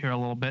shit here a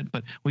little bit,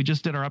 but we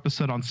just did our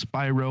episode on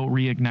Spyro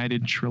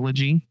Reignited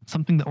Trilogy.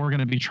 Something that we're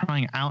going to be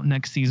trying out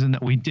next season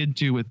that we did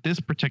do with this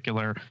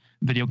particular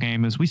video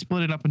game is we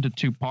split it up into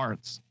 2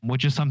 parts,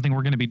 which is something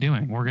we're going to be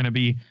doing. We're going to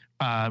be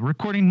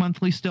recording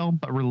monthly still,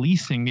 but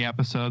releasing the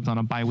episodes on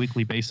a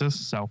bi-weekly basis.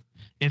 So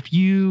if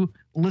you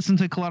listen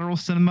to Collateral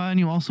Cinema and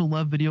you also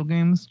love video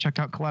games, check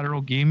out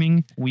Collateral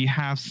Gaming. We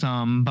have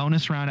some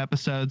bonus round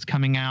episodes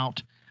coming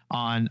out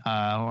on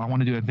I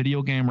want to do a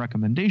video game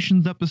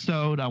recommendations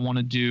episode. I want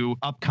to do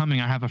upcoming.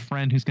 I have a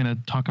friend who's going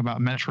to talk about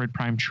Metroid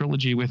Prime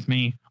Trilogy with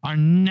me. Our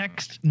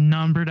next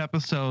numbered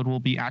episode will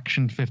be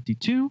Action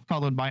 52,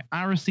 followed by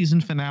our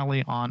season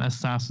finale on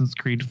Assassin's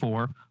Creed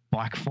 4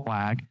 Black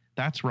Flag.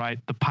 That's right,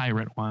 the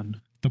pirate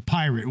one. The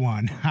pirate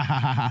one.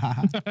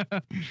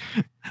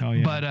 Hell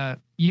yeah. But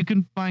you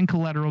can find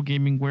Collateral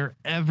Gaming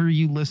wherever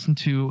you listen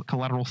to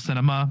Collateral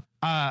Cinema.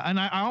 And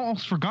I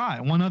almost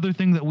forgot one other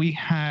thing that we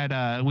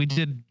had, we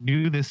did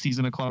new this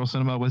season of Collateral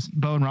Cinema was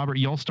Bo and Robert,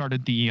 y'all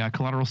started the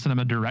Collateral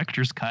Cinema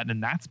Director's Cut,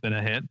 and that's been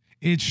a hit.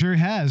 It sure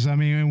has. I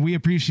mean, we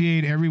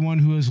appreciate everyone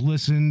who has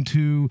listened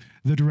to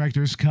the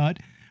Director's Cut.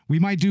 We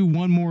might do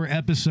one more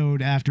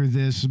episode after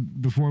this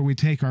before we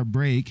take our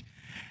break.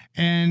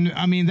 And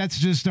I mean, that's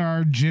just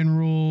our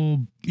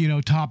general,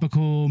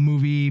 topical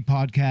movie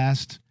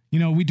podcast.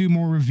 We do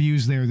more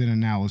reviews there than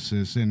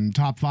analysis and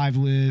top 5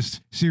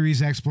 lists,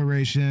 series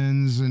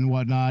explorations and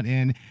whatnot.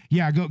 And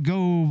yeah,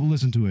 go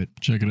listen to it.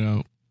 Check it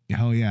out.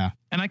 Hell yeah.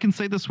 And I can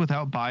say this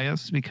without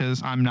bias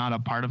because I'm not a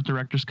part of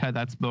Director's Cut.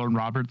 That's Bo and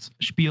Robert's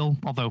spiel.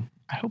 Although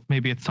I hope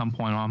maybe at some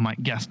point I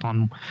might guest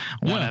on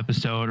one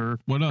episode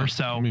or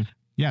so. I mean,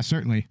 yeah,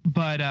 certainly.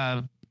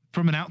 But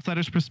from an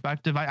outsider's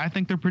perspective, I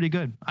think they're pretty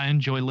good. I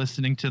enjoy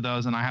listening to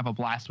those and I have a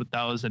blast with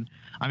those. And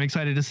I'm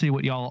excited to see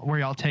where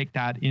y'all take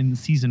that in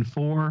season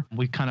 4.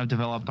 We've kind of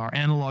developed our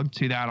analog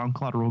to that on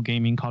Collateral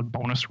Gaming called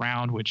Bonus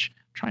Round, which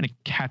I'm trying to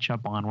catch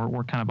up on.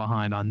 We're kind of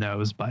behind on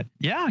those. But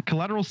yeah,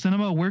 Collateral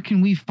Cinema. Where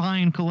can we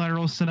find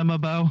Collateral Cinema,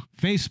 Bo?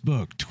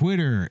 Facebook,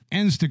 Twitter,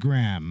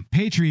 Instagram,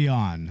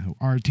 Patreon.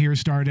 Our tier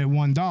start at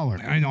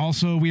 $1. And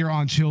also we are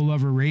on Chill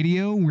Lover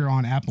Radio. We're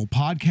on Apple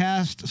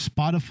Podcast,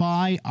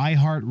 Spotify,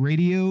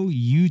 iHeartRadio,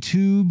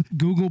 YouTube,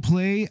 Google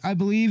Play, I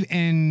believe,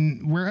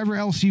 and wherever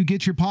else you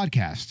get your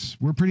podcasts.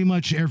 We're pretty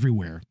much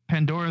everywhere.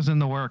 Pandora's in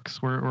the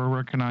works. We're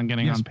working on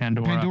getting on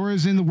Pandora.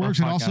 Pandora's in the works,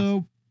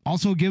 and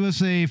also give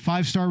us a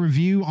 5-star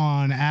review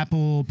on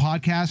Apple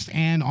Podcast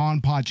and on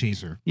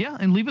Podchaser. Yeah,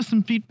 and leave us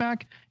some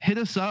feedback. Hit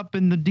us up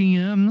in the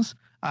DMs.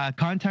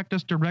 Contact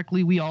us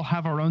directly. We all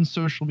have our own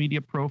social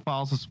media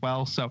profiles as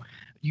well. So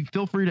you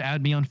feel free to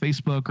add me on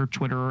Facebook or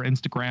Twitter or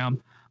Instagram.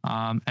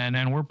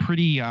 And we're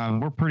pretty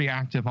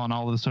active on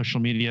all of the social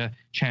media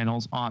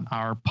channels on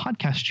our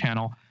podcast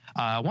channel.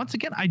 Once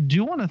again, I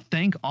do want to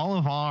thank all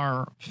of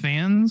our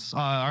fans,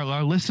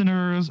 our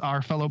listeners,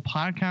 our fellow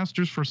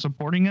podcasters for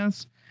supporting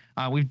us.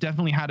 We've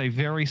definitely had a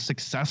very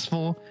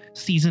successful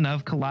season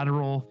of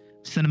Collateral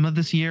Cinema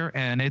this year,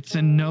 and it's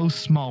in no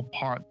small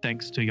part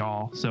thanks to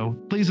y'all. So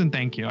please and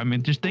thank you. I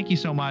mean, just thank you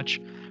so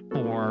much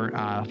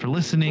for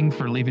listening,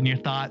 for leaving your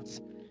thoughts,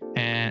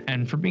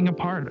 and for being a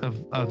part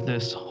of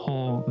this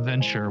whole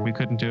venture. We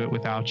couldn't do it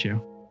without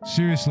you.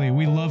 Seriously,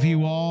 we love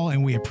you all,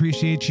 and we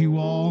appreciate you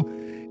all.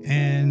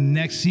 And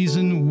next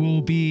season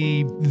will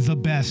be the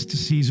best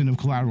season of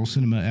Collateral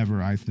Cinema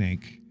ever, I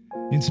think.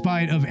 In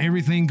spite of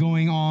everything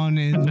going on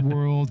in the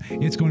world,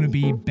 it's going to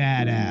be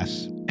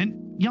badass.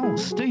 And y'all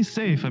stay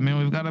safe. I mean,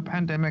 we've got a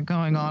pandemic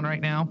going on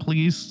right now.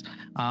 Please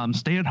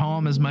stay at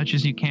home as much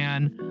as you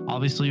can.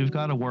 Obviously, we've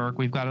got to work.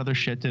 We've got other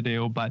shit to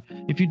do. But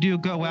if you do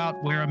go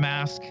out, wear a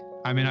mask.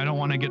 I mean, I don't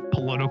want to get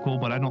political,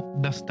 but I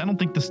don't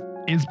think this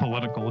is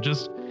political.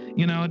 Just,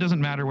 it doesn't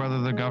matter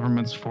whether the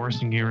government's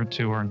forcing you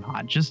to or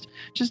not. Just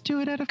do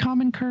it out of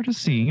common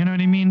courtesy. You know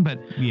what I mean? But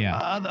yeah,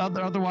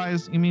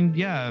 otherwise, I mean,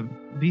 yeah,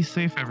 be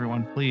safe,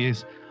 everyone,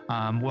 please.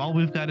 All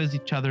we've got is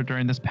each other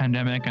during this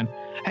pandemic. And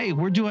hey,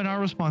 we're doing our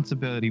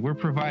responsibility. We're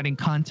providing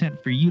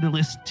content for you to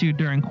listen to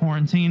during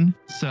quarantine.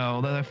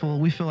 So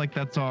we feel like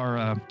that's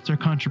our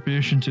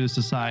contribution to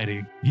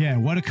society. Yeah,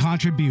 what a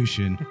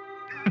contribution.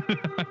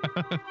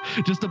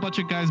 Just a bunch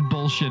of guys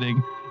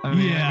bullshitting. I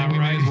mean, we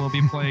might as well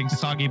be playing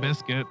Soggy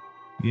Biscuit.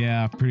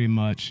 Yeah, pretty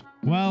much.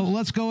 Well,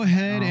 let's go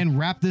ahead and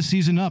wrap this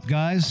season up,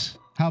 guys.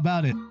 How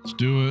about it? Let's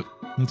do it.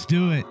 Let's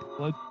do it.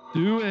 Let's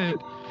do it.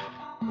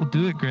 We'll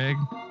do it, Greg.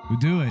 We'll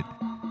do it.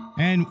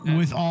 And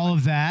with all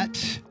of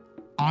that,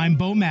 I'm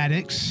Bo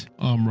Maddox.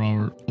 I'm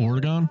Robert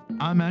Oregon.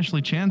 I'm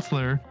Ashley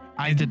Chancellor.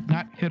 I did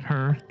not hit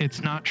her.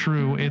 It's not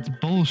true. It's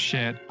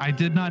bullshit. I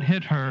did not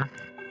hit her.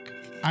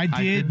 I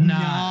did not.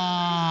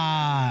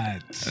 I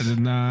did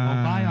not.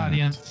 Well, bye,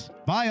 audience.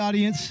 Bye,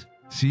 audience.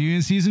 See you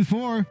in season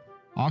 4,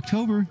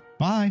 October.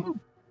 Bye.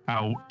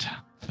 Out.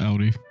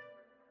 Outie.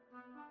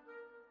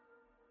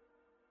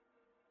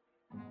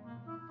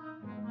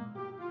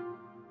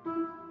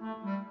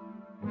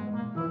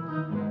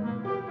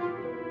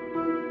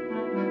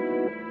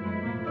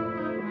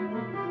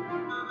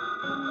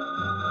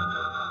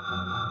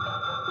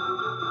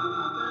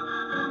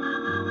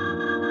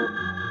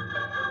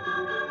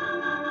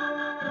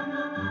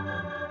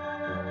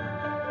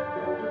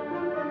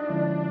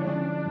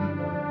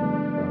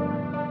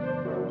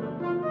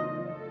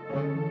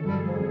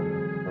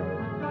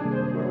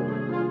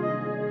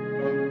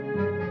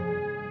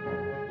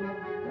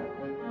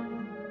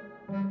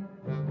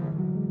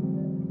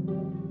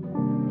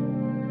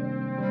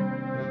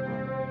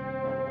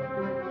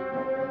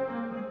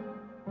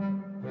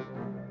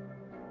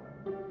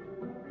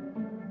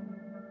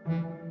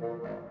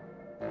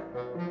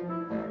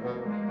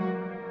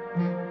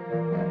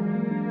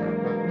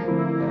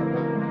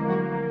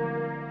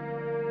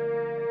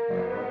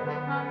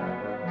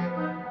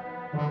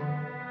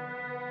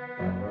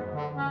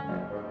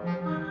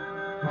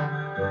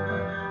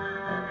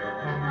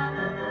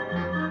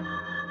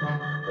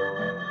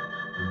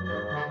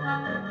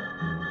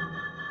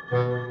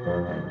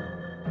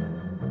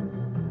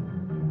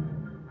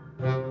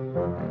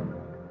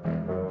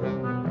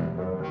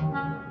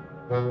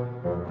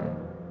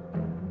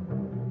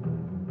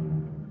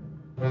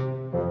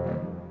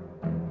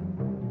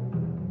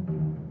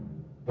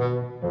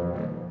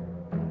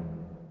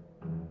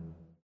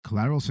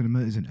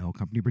 Cinema is an L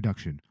Company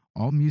production.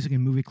 All music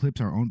and movie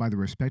clips are owned by the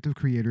respective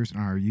creators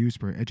and are used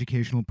for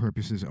educational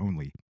purposes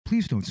only.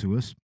 Please don't sue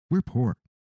us. We're poor.